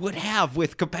conversations you would have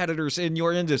with competitors in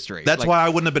your industry. That's why I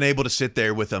wouldn't have been able to sit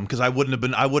there with them, because I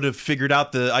would have figured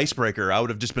out the icebreaker. I would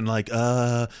have just been like,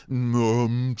 how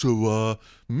about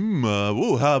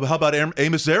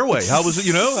Amos Airway? How was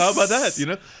it, how about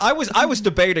that, I was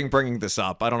debating bringing this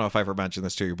up. I don't know if I ever mentioned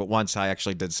this to you, but once I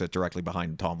actually did sit directly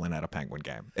behind Tomlin at a Penguin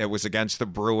game. It was against the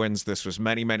Bruins. This was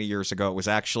many, many years ago. It was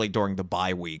actually during the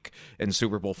bye week in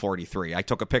Super Bowl 43. I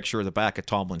took a picture of the back of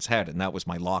Tomlin's head, and that was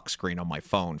my lock screen on my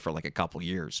phone for like a couple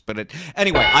years. But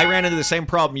anyway, I ran into the same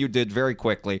problem you did very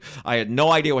quickly. I had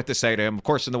no idea what to say to him. Of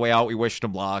course, on the way out, we wished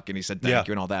him luck, and he said thank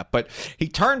you and all that. But he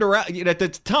turned around. At the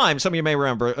time, some of you may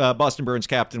remember, Boston Bruins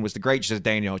captain was the great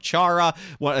Zdeno Chara,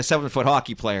 a 7-foot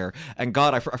hockey player. And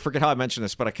God, I forget how I mentioned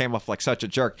this, but I came off like such a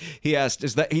jerk. He asked,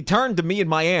 he turned to me and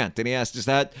my aunt, and he asked, is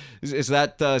that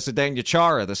Zdeno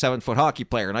Chara, the 7-foot hockey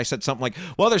player? And I said something like,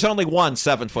 well, there's only one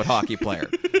 7-foot hockey player.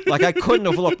 Like, I couldn't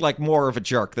have looked like more of a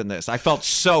jerk than this. I felt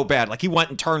so bad. Like, he went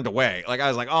and turned away. Like, I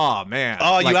was like, oh, man.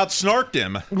 Oh, like, you outsnarked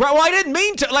him. Well, I didn't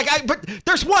mean to. But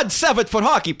there's one 7-foot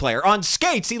hockey player. On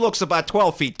skates, he looks about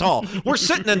 12 feet tall. We're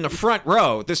sitting in the front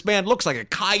row. This man looks like a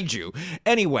kaiju.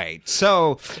 Anyway,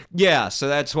 so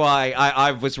that's why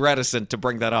I was reticent to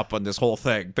bring that up on this whole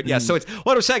thing. But yeah, so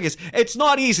what I'm saying is, it's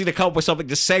not easy to come up with something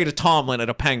to say to Tomlin at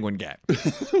a Penguin game.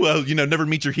 Well, never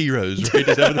meet your heroes, right?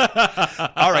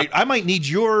 All right, I might need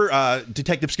your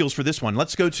detective skills for this one.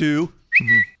 Let's go to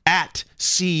at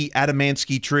C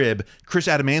Adamansky Trib, Chris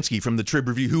Adamansky from the Trib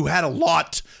Review, who had a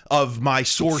lot of my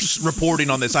source reporting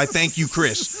on this. I thank you,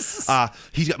 Chris.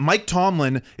 Mike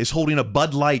Tomlin is holding a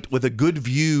Bud Light with a good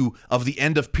view of the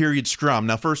end of period scrum.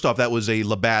 Now, first off, that was a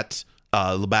Labatt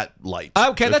light.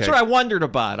 Okay, that's what I wondered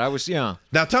about.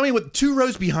 Now, tell me what 2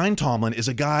 rows behind Tomlin is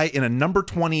a guy in a number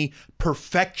 20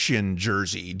 perfection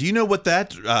jersey. Do you know what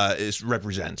that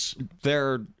represents?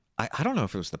 I don't know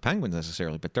if it was the Penguins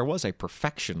necessarily, but there was a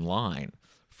perfection line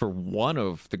for one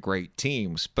of the great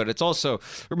teams. But it's also,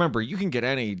 remember, you can get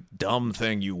any dumb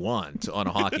thing you want on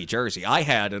a hockey jersey. I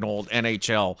had an old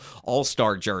NHL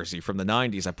All-Star jersey from the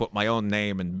 90s. I put my own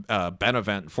name and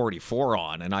Benevent 44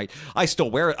 on, and I still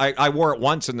wear it. I wore it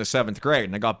once in the 7th grade,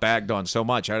 and I got bagged on so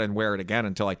much I didn't wear it again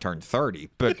until I turned 30.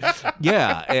 But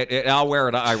yeah, I'll wear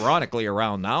it ironically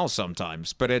around now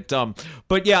sometimes. But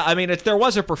yeah, I mean, if there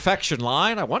was a perfection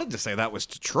line, I wanted to say that was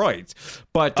Detroit,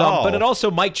 but it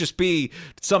also might just be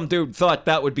some dude thought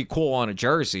that would be cool on a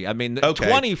jersey. I mean,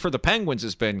 20 for the Penguins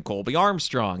has been Colby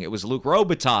Armstrong. It was Luke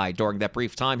Robitaille during that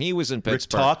brief time he was in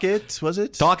Pittsburgh. Tocchet, was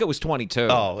it? Tocchet was 22.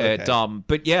 Oh, okay.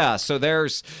 But yeah, so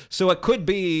it could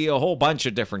be a whole bunch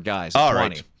of different guys. All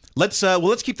right. Let's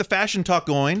keep the fashion talk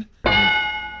going.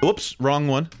 Oops, wrong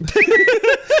one.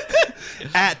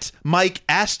 At Mike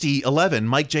Asti 11,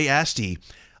 Mike J. Asti.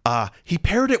 He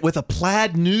paired it with a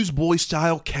plaid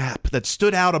newsboy-style cap that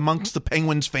stood out amongst the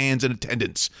Penguins fans in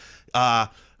attendance.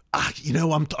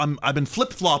 I've been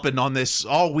flip-flopping on this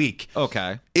all week.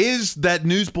 Okay. Is that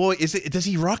newsboy, does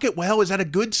he rock it well? Is that a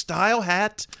good style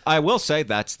hat? I will say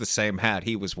that's the same hat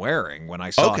he was wearing when I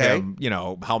saw him,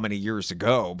 how many years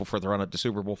ago before the run-up to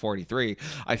Super Bowl 43.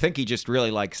 I think he just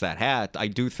really likes that hat. I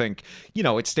do think,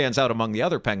 it stands out among the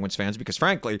other Penguins fans because,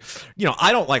 frankly,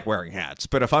 I don't like wearing hats.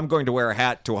 But if I'm going to wear a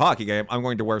hat to a hockey game, I'm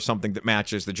going to wear something that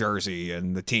matches the jersey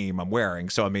and the team I'm wearing.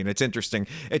 So, I mean, it's interesting.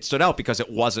 It stood out because it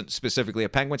wasn't specifically a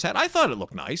Penguins hat. I thought it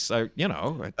looked nice.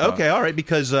 Okay, all right,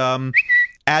 because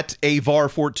at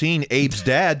Avar14, Abe's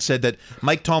dad said that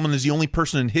Mike Tomlin is the only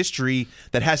person in history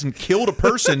that hasn't killed a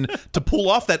person to pull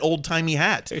off that old-timey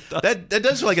hat. That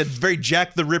does like a very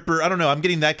Jack the Ripper. I don't know. I'm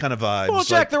getting that kind of vibe. Well,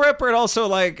 Jack the Ripper and also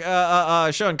like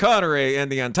Sean Connery in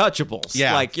The Untouchables.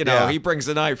 Yeah. He brings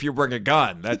a knife, you bring a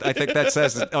gun. I think that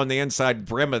says it on the inside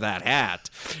brim of that hat.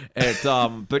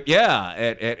 But yeah,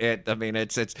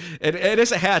 it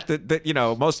is a hat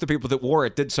that most of the people that wore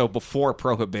it did so before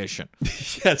Prohibition.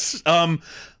 Yes.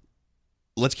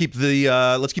 Let's keep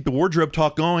the wardrobe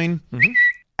talk going.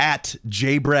 At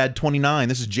JBrad29,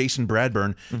 this is Jason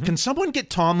Bradburn. Can someone get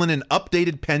Tomlin an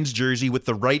updated Pens jersey with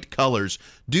the right colors?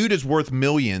 Dude is worth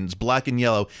millions, black and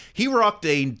yellow. He rocked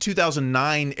a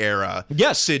 2009 era.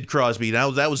 Yes, Sid Crosby.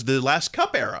 Now that was the last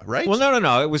Cup era, right? Well,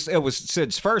 no. It was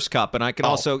Sid's first Cup, and I can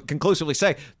also conclusively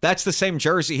say that's the same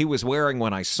jersey he was wearing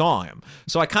when I saw him.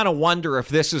 So I kind of wonder if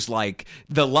this is like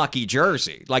the lucky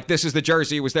jersey. Like this is the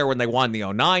jersey he was there when they won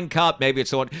the 09 Cup. Maybe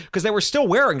it's the one because they were still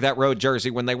wearing that road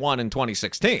jersey when they won in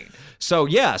 2016. So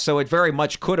it very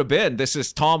much could have been this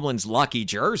is Tomlin's lucky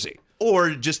jersey.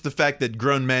 Or just the fact that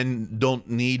grown men don't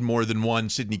need more than one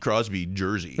Sidney Crosby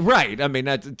jersey. Right. I mean,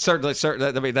 certainly.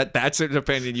 I mean, that's an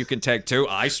opinion you can take too.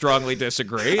 I strongly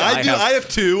disagree. I have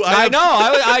two. I know.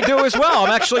 I do as well.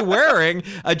 I'm actually wearing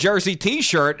a Jersey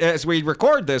T-shirt as we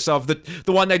record this of the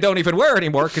one they don't even wear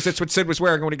anymore because it's what Sid was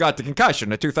wearing when he got the concussion,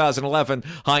 the 2011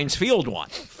 Heinz Field one.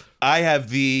 I have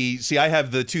the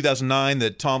 2009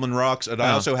 that Tomlin rocks, and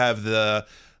I also have the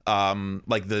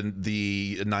like the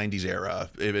 90s era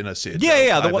in a Sid.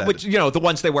 Yeah, the one which the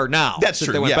ones they wear now. That's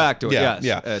true. They went back to it.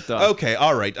 Yeah. Okay,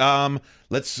 all right.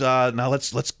 Let's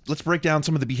break down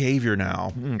some of the behavior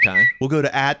now. Okay. We'll go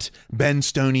to at Ben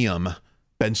Stonium.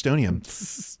 Ben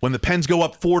Stonium. When the Pens go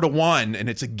up 4-1, and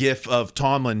it's a gif of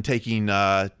Tomlin taking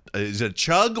is it a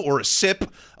chug or a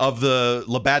sip of the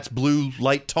Labatt's Blue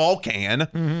Light Talkin?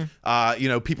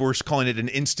 People were calling it an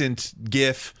instant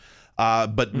gif,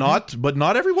 but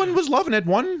not everyone was loving it.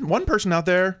 One person out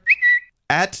there,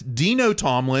 at Dino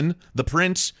Tomlin, the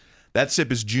Prince, that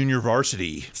sip is junior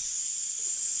varsity.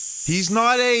 He's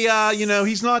not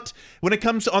he's not, when it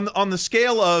comes on the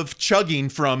scale of chugging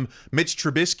from Mitch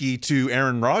Trubisky to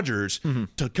Aaron Rodgers,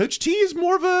 to Coach T is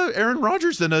more of a Aaron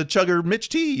Rodgers than a chugger Mitch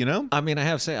T, I mean, I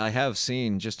have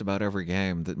seen just about every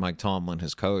game that Mike Tomlin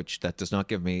has coached. That does not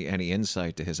give me any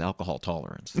insight to his alcohol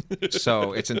tolerance.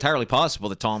 So it's entirely possible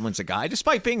that Tomlin's a guy,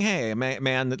 despite being, a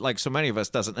man that, like so many of us,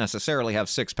 doesn't necessarily have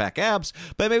six-pack abs,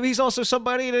 but maybe he's also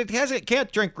somebody that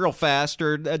can't drink real fast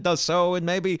or does so and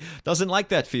maybe doesn't like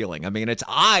that feeling. I mean,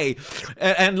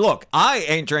 and look, I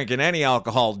ain't drinking any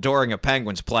alcohol during a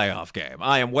Penguins playoff game.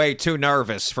 I am way too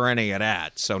nervous for any of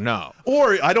that, so no.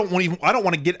 Or I don't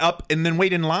want to get up and then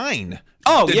wait in line.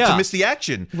 To miss the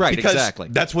action. Right, because exactly.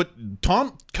 That's what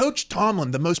Coach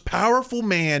Tomlin, the most powerful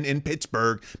man in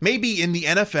Pittsburgh, maybe in the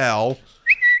NFL,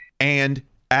 and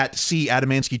at C.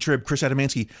 Adamansky Trib, Chris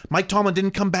Adamansky, Mike Tomlin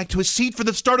didn't come back to his seat for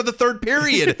the start of the third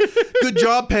period. Good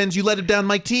job, Pens. You let him down,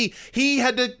 Mike T. He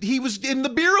was in the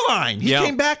beer line. He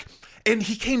came back, and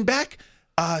he came back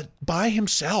by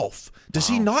himself. Does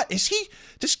he not?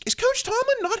 Does Coach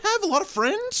Tomlin not have a lot of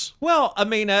friends? Well, I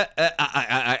mean,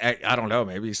 I don't know.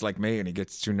 Maybe he's like me and he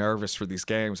gets too nervous for these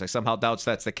games. I somehow doubt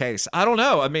that's the case. I don't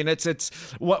know. I mean,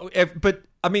 but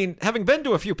I mean, having been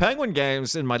to a few Penguin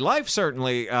games in my life,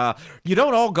 certainly, you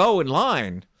don't all go in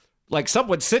line. Like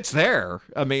someone sits there.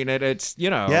 I mean, it's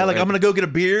Yeah, like I'm gonna go get a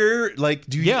beer. Like,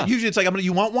 usually it's like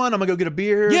you want one? I'm gonna go get a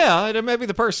beer. Yeah, and maybe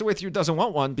the person with you doesn't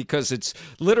want one because it's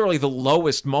literally the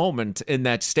lowest moment in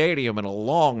that stadium in a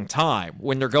long time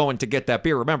when they're going to get that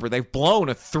beer. Remember, they've blown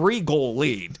a 3-goal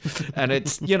lead, and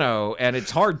it's and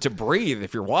it's hard to breathe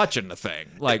if you're watching the thing.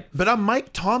 But I'm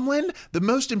Mike Tomlin, the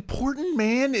most important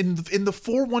man in the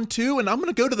 412, and I'm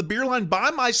gonna go to the beer line by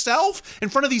myself in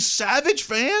front of these savage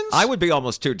fans. I would be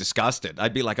almost too disgusted.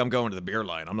 I'd be like, I'm going to the beer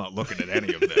line. I'm not looking at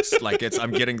any of this.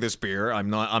 I'm getting this beer. I'm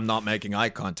not making eye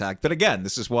contact. But again,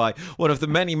 this is why one of the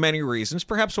many, many reasons,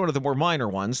 perhaps one of the more minor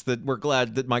ones, that we're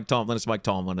glad that Mike Tomlin is Mike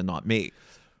Tomlin and not me.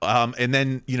 And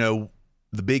then,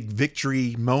 the big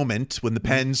victory moment when the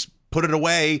Pens put it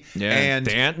away. Yeah, and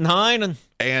Danton Heinen.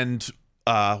 And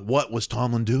what was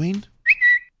Tomlin doing?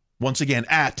 Once again,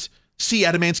 at C.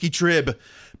 Adamansky Trib.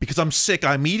 Because I'm sick,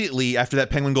 I immediately, after that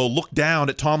Penguin goal, looked down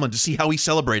at Tomlin to see how he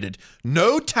celebrated.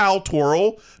 No towel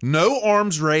twirl, no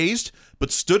arms raised, but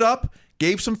stood up,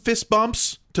 gave some fist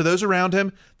bumps to those around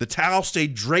him. The towel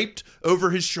stayed draped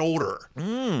over his shoulder.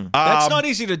 That's not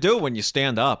easy to do when you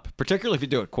stand up, particularly if you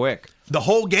do it quick. The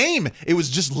whole game, it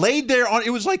was just laid there on. It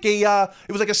was like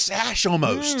a sash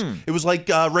almost. It was like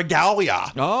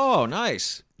regalia. Oh,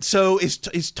 nice. So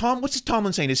what's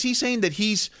Tomlin saying? Is he saying that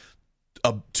he's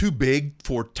too big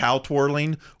for towel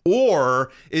twirling,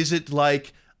 or is it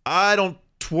like I don't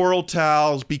twirl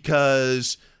towels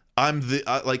because I'm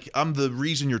the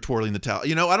reason you're twirling the towel?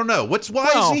 I don't know. Why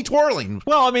is he twirling?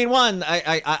 Well, I mean,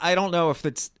 I don't know if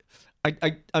it's.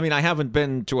 I mean, I haven't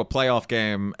been to a playoff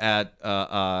game at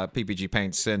PPG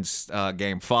Paint since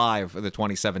Game 5 of the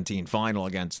 2017 final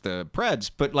against the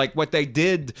Preds. But what they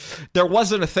did, there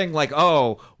wasn't a thing like,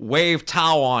 wave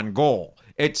towel on goal.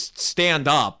 It's stand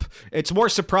up. It's more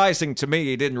surprising to me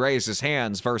he didn't raise his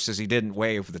hands versus he didn't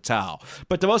wave the towel.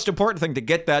 But the most important thing to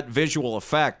get that visual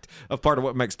effect of part of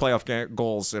what makes playoff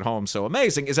goals at home so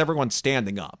amazing is everyone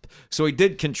standing up. So he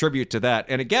did contribute to that.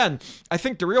 And again, I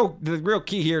think the real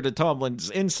key here to Tomlin's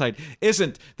insight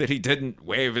isn't that he didn't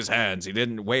wave his hands, he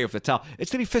didn't wave the towel.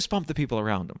 It's that he fist bumped the people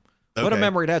around him. Okay. What a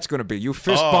memory that's going to be. You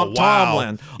fist bumped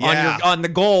Tomlin on the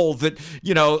goal that,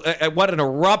 what an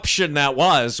eruption that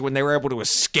was when they were able to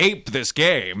escape this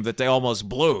game that they almost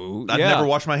blew. I'd never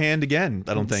wash my hand again,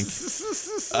 I don't think.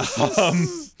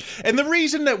 And the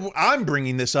reason that I'm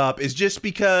bringing this up is just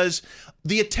because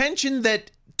the attention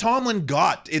that Tomlin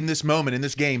got in this moment, in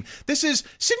this game.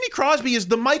 Sidney Crosby is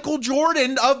the Michael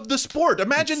Jordan of the sport.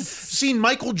 Imagine seeing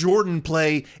Michael Jordan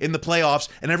play in the playoffs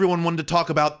and everyone wanted to talk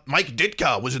about Mike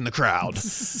Ditka was in the crowd.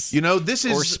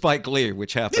 Or Spike Lee,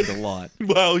 which happened a lot.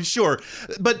 Well, sure.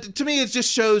 But to me, it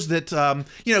just shows that,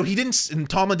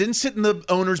 Tomlin didn't sit in the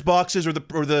owner's boxes or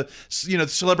the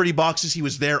celebrity boxes. He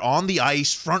was there on the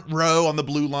ice, front row on the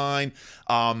blue line.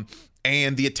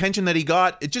 And the attention that he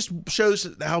got, it just shows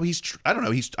how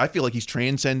I feel like he's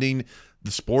transcending the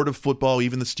sport of football,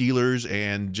 even the Steelers,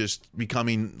 and just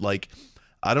becoming like,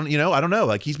 I don't know.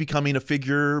 Like he's becoming a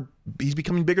figure. He's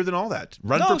becoming bigger than all that.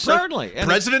 Certainly.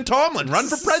 President Tomlin, run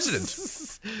for president.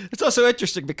 It's also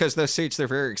interesting because those seats, they're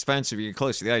very expensive. You get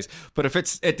close to the ice. But if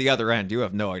it's at the other end, you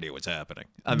have no idea what's happening.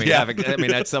 I mean,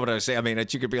 that's what I was saying. I mean,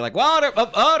 you could be like, well,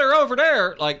 they're over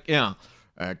there. Like,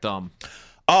 dumb.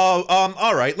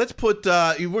 All right. Let's put.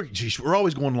 We're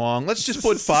always going long. Let's just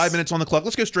put 5 minutes on the clock.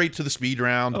 Let's go straight to the speed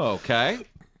round. Okay.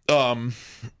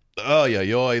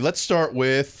 Let's start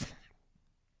with.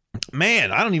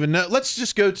 Man, I don't even know. Let's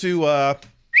just go to.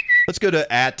 Let's go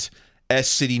to at S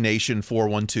City Nation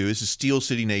 412. This is Steel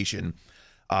City Nation.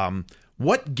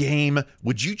 What game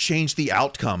would you change the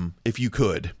outcome if you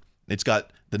could? It's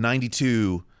got the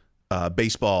 92.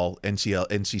 Baseball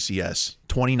NCCS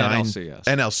 29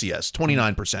 NLCS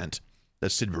 29%.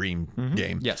 That's Sid Bream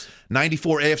game. Yes.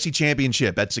 94 AFC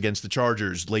Championship. That's against the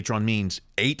Chargers. Latron Means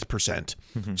 8%.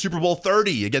 Super Bowl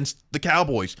 30 against the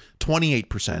Cowboys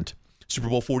 28%. Super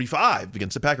Bowl 45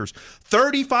 against the Packers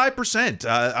 35%.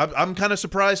 I'm kind of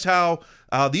surprised how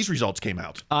these results came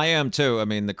out. I am too. I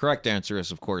mean, the correct answer is,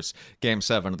 of course, Game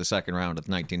 7 of the second round of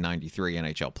the 1993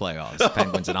 NHL playoffs. The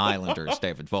Penguins and Islanders,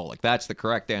 David Volek. That's the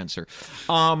correct answer.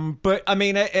 But, I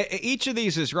mean, each of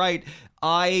these is right.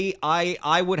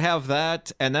 I would have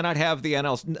that, and then I'd have the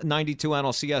 92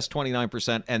 NLCS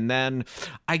 29%, and then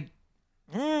I'd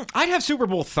have Super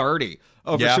Bowl 30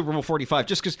 over Super Bowl 45,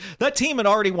 just because that team had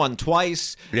already won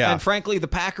twice, and frankly, the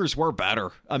Packers were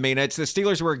better. I mean, the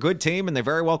Steelers were a good team, and they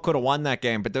very well could have won that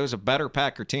game, but there was a better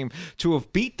Packer team. To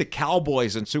have beat the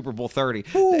Cowboys in Super Bowl 30,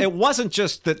 it wasn't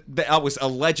just that was a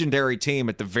legendary team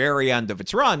at the very end of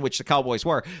its run, which the Cowboys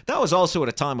were. That was also at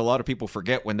a time a lot of people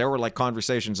forget when there were like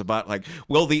conversations about like,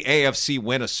 will the AFC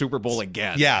win a Super Bowl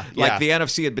again? The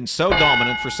NFC had been so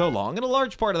dominant for so long, and a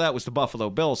large part of that was the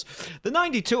Buffalo Bills. The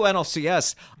 92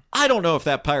 NLCS, I don't know if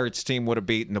that Pirates team would have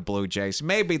beaten the Blue Jays.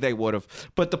 Maybe they would have.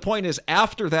 But the point is,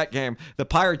 after that game, the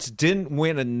Pirates didn't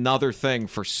win another thing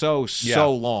for so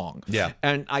long. Yeah.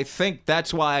 And I think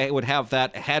that's why I would have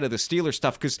that ahead of the Steelers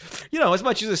stuff. Because, as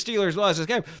much as the Steelers lost this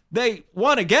game, they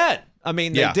won again. I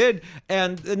mean, they did.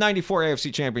 And the 94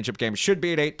 AFC Championship game should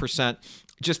be at 8%.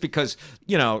 Just because,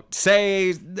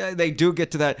 say they do get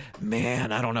to that,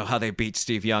 man, I don't know how they beat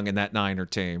Steve Young in that Niner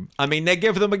team. I mean, they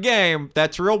give them a game.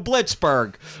 That's real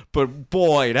Blitzburg. But,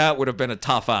 boy, that would have been a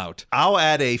tough out. I'll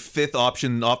add a fifth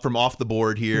option from off the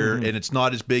board here, and it's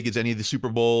not as big as any of the Super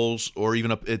Bowls or even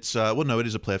it is a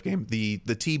playoff game. The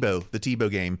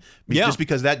Tebow game. Just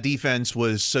because that defense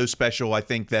was so special, I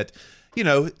think that,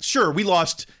 sure, we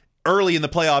lost early in the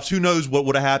playoffs. Who knows what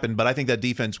would have happened, but I think that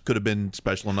defense could have been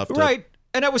special enough to... Right.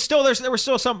 And it was still there was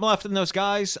still something left in those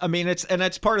guys. I mean,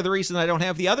 that's part of the reason I don't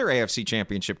have the other AFC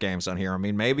Championship games on here. I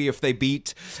mean, maybe if they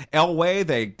beat Elway,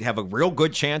 they have a real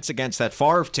good chance against that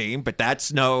Favre team, but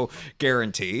that's no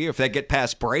guarantee. If they get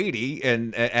past Brady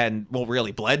and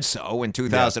really Bledsoe in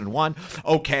 2001,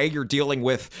 okay, you're dealing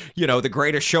with the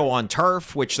greatest show on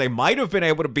turf, which they might have been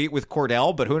able to beat with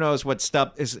Cordell, but who knows what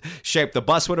shape the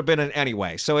bus would have been in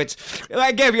anyway. So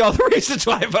I gave you all the reasons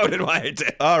why I voted why I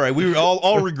did. All right, we were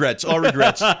all regrets.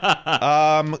 At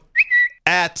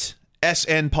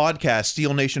SN Podcast,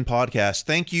 Steel Nation Podcast.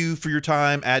 Thank you for your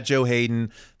time at Joe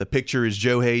Hayden. The picture is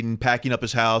Joe Hayden packing up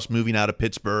his house, moving out of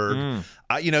Pittsburgh.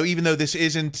 Even though this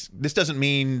doesn't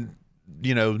mean,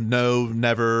 no,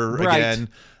 never again.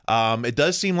 It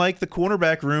does seem like the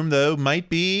cornerback room, though, might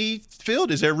be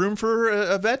filled. Is there room for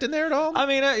a vet in there at all? I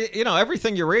mean,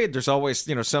 everything you read, there's always,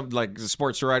 some like the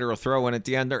sports writer will throw in at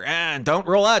the end there, and don't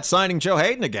rule out signing Joe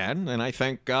Hayden again. And I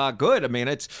think, good. I mean,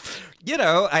 it's,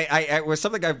 I was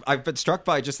something I've been struck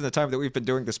by just in the time that we've been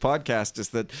doing this podcast is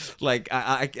that, like,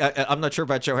 I'm not sure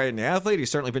about Joe Hayden, the athlete.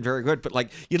 He's certainly been very good, but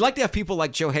like, you'd like to have people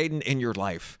like Joe Hayden in your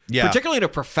life, particularly in a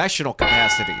professional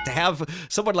capacity. To have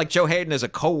someone like Joe Hayden as a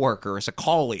coworker, as a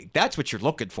colleague, that's what you're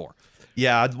looking for.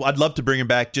 Yeah, I'd love to bring him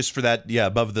back just for that. Yeah,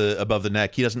 above the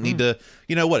neck. He doesn't need to.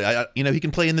 You know what? He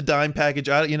can play in the dime package.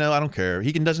 I don't care.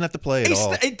 He doesn't have to play at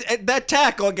all. That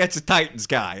tackle against a Titans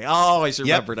guy. I always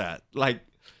remember that. Like.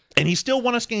 And he still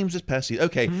won us games this past season.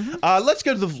 Okay, let's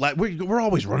go to the. We're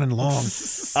always running long,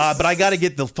 but I got to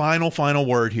get the final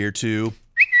word here too.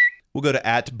 We'll go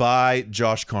to @by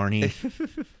Josh Carney.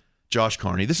 Josh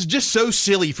Carney. This is just so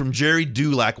silly from Jerry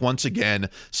Dulac once again,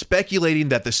 speculating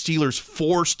that the Steelers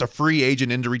forced a free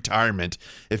agent into retirement.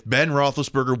 If Ben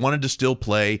Roethlisberger wanted to still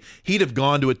play, he'd have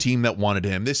gone to a team that wanted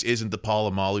him. This isn't the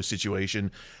Polamalu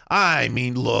situation. I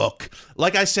mean, look,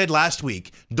 like I said last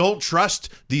week, don't trust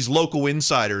these local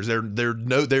insiders.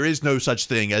 There is no such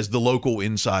thing as the local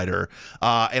insider.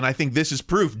 And I think this is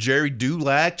proof. Jerry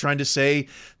Dulac trying to say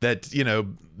that,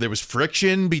 there was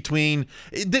friction between.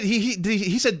 Did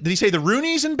he say the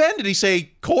Rooneys and Ben? Did he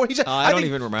say Cole? I don't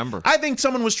even remember. I think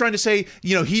someone was trying to say,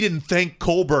 he didn't thank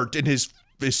Colbert in his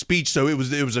speech, so it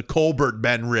was a Colbert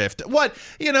Ben rift. What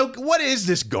is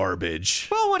this garbage?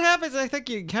 Well, what happens? I think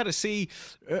you kind of see,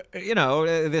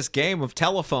 this game of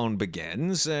telephone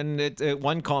begins, and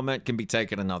one comment can be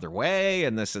taken another way,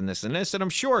 and this and this and this, and I'm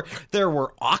sure there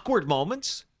were awkward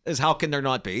moments. As how can there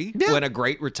not be when a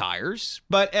great retires?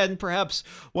 And perhaps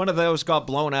one of those got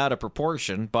blown out of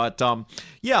proportion. But and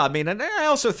I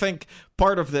also think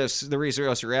part of this, the reason we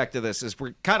also react to this is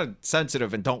we're kind of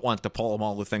sensitive and don't want the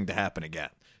Polamalu thing to happen again.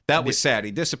 That was sad.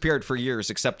 He disappeared for years,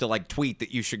 except to tweet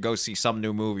that you should go see some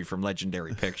new movie from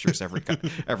Legendary Pictures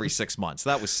every 6 months.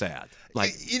 That was sad.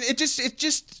 It's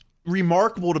just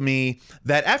remarkable to me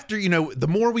that after the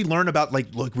more we learn about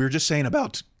look, we were just saying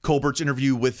about Colbert's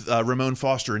interview with Ramon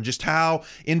Foster and just how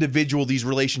individual these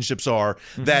relationships are,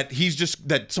 that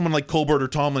someone like Colbert or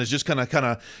Tomlin is just kind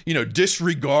of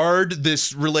disregard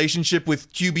this relationship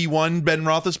with QB1 Ben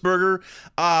Roethlisberger,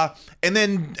 and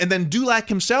then Dulac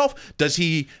himself, does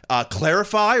he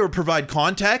clarify or provide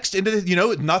context into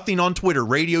this? Nothing on Twitter,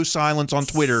 radio silence on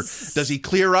Twitter. Does he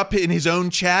clear up in his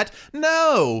own chat?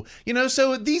 No,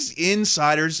 so these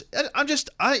insiders,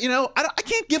 I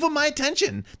can't give them my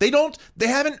attention. They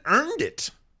haven't earned it.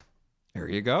 There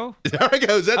you go. There I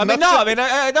go.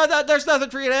 There's nothing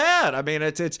for you to add. I mean,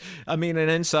 an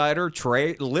insider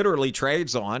literally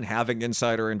trades on having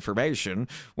insider information.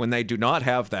 When they do not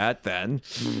have that, then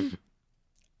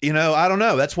I don't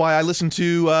know. That's why I listen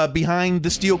to Behind the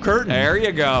Steel Curtain. There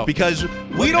you go. Because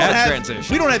we don't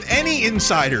have any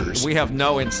insiders. We have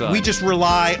no insight. We just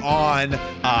rely on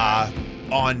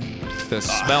the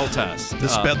smell test. The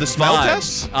smell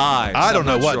test? Eyes. I don't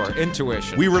know what. Sure.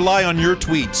 Intuition. We rely on your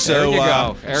tweets. So,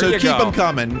 there you go. Keep them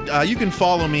coming. You can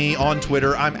follow me on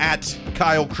Twitter. I'm at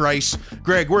Kyle Kreis.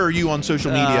 Greg, where are you on social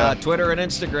media? Twitter and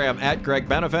Instagram at Greg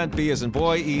Benevent. B as in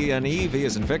boy, E-N-E. V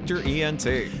as in Victor,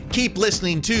 E-N-T. Keep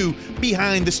listening to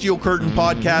Behind the Steel Curtain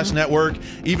Podcast Network,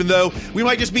 even though we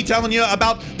might just be telling you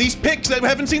about these picks that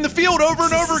haven't seen the field over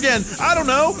and over again. I don't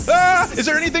know. Is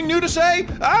there anything new to say?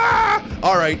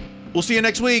 All right. We'll see you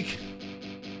next week.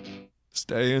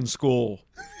 Stay in school.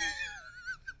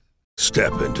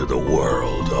 Step into the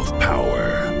world of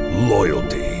power,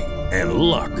 loyalty, and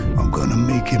luck. I'm gonna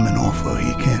make him an offer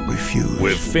he can't refuse.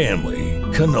 With family,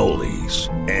 cannolis,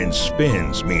 and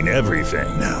spins mean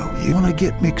everything. Now, you wanna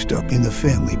get mixed up in the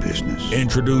family business.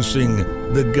 Introducing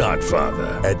The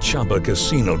Godfather at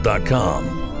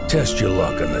ChumbaCasino.com. Test your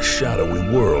luck in the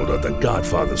shadowy world of The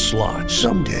Godfather slot.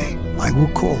 Someday, I will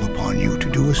call upon you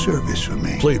to do a service for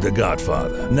me. Play The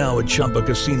Godfather, now at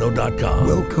ChumbaCasino.com.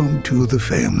 Welcome to the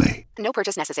family. No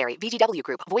purchase necessary. VGW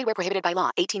Group. Void where prohibited by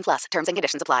law. 18+. Terms and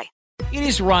conditions apply. It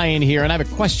is Ryan here, and I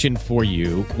have a question for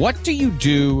you. What do you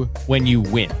do when you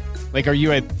win? Are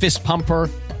you a fist pumper?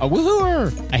 A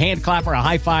woohooer, a hand clapper, a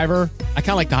high fiver. I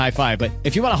kind of like the high five, but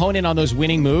if you want to hone in on those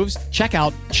winning moves, check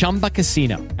out Chumba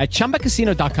Casino. At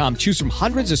ChumbaCasino.com, choose from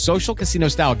hundreds of social casino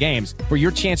style games for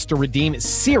your chance to redeem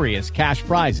serious cash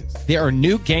prizes. There are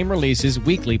new game releases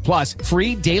weekly, plus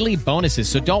free daily bonuses.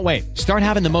 So don't wait. Start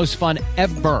having the most fun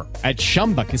ever at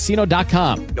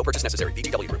ChumbaCasino.com. No purchase necessary.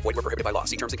 VGW Group. Void where prohibited by law.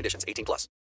 See terms and conditions. 18+.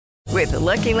 With the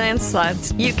Lucky Land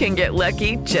Slots, you can get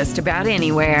lucky just about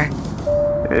anywhere.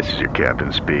 This is your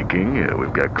captain speaking.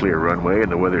 We've got clear runway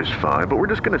and the weather's fine, but we're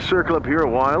just going to circle up here a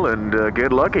while and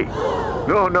get lucky.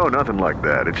 No, nothing like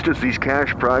that. It's just these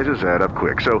cash prizes add up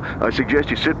quick. So I suggest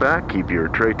you sit back, keep your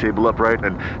tray table upright,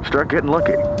 and start getting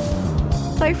lucky.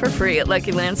 Play for free at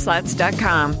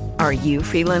LuckyLandSlots.com. Are you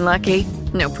feeling lucky?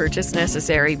 No purchase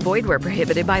necessary. Void where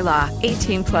prohibited by law.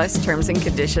 18 plus terms and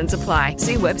conditions apply.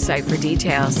 See website for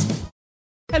details.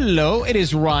 Hello, it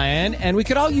is Ryan, and we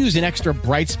could all use an extra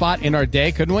bright spot in our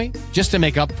day, couldn't we? Just to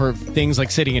make up for things like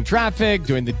sitting in traffic,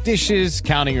 doing the dishes,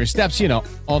 counting your steps, you know,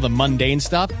 all the mundane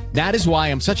stuff. That is why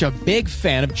I'm such a big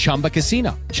fan of Chumba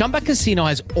Casino. Chumba Casino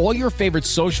has all your favorite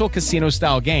social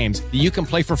casino-style games that you can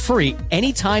play for free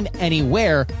anytime,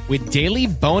 anywhere with daily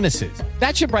bonuses.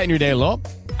 That should brighten your day a little.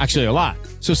 Actually, a lot.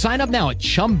 So sign up now at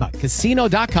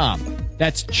ChumbaCasino.com.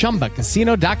 That's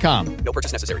ChumbaCasino.com. No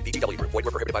purchase necessary. VGW Group. Void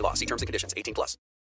where prohibited by law. See terms and conditions. 18 plus.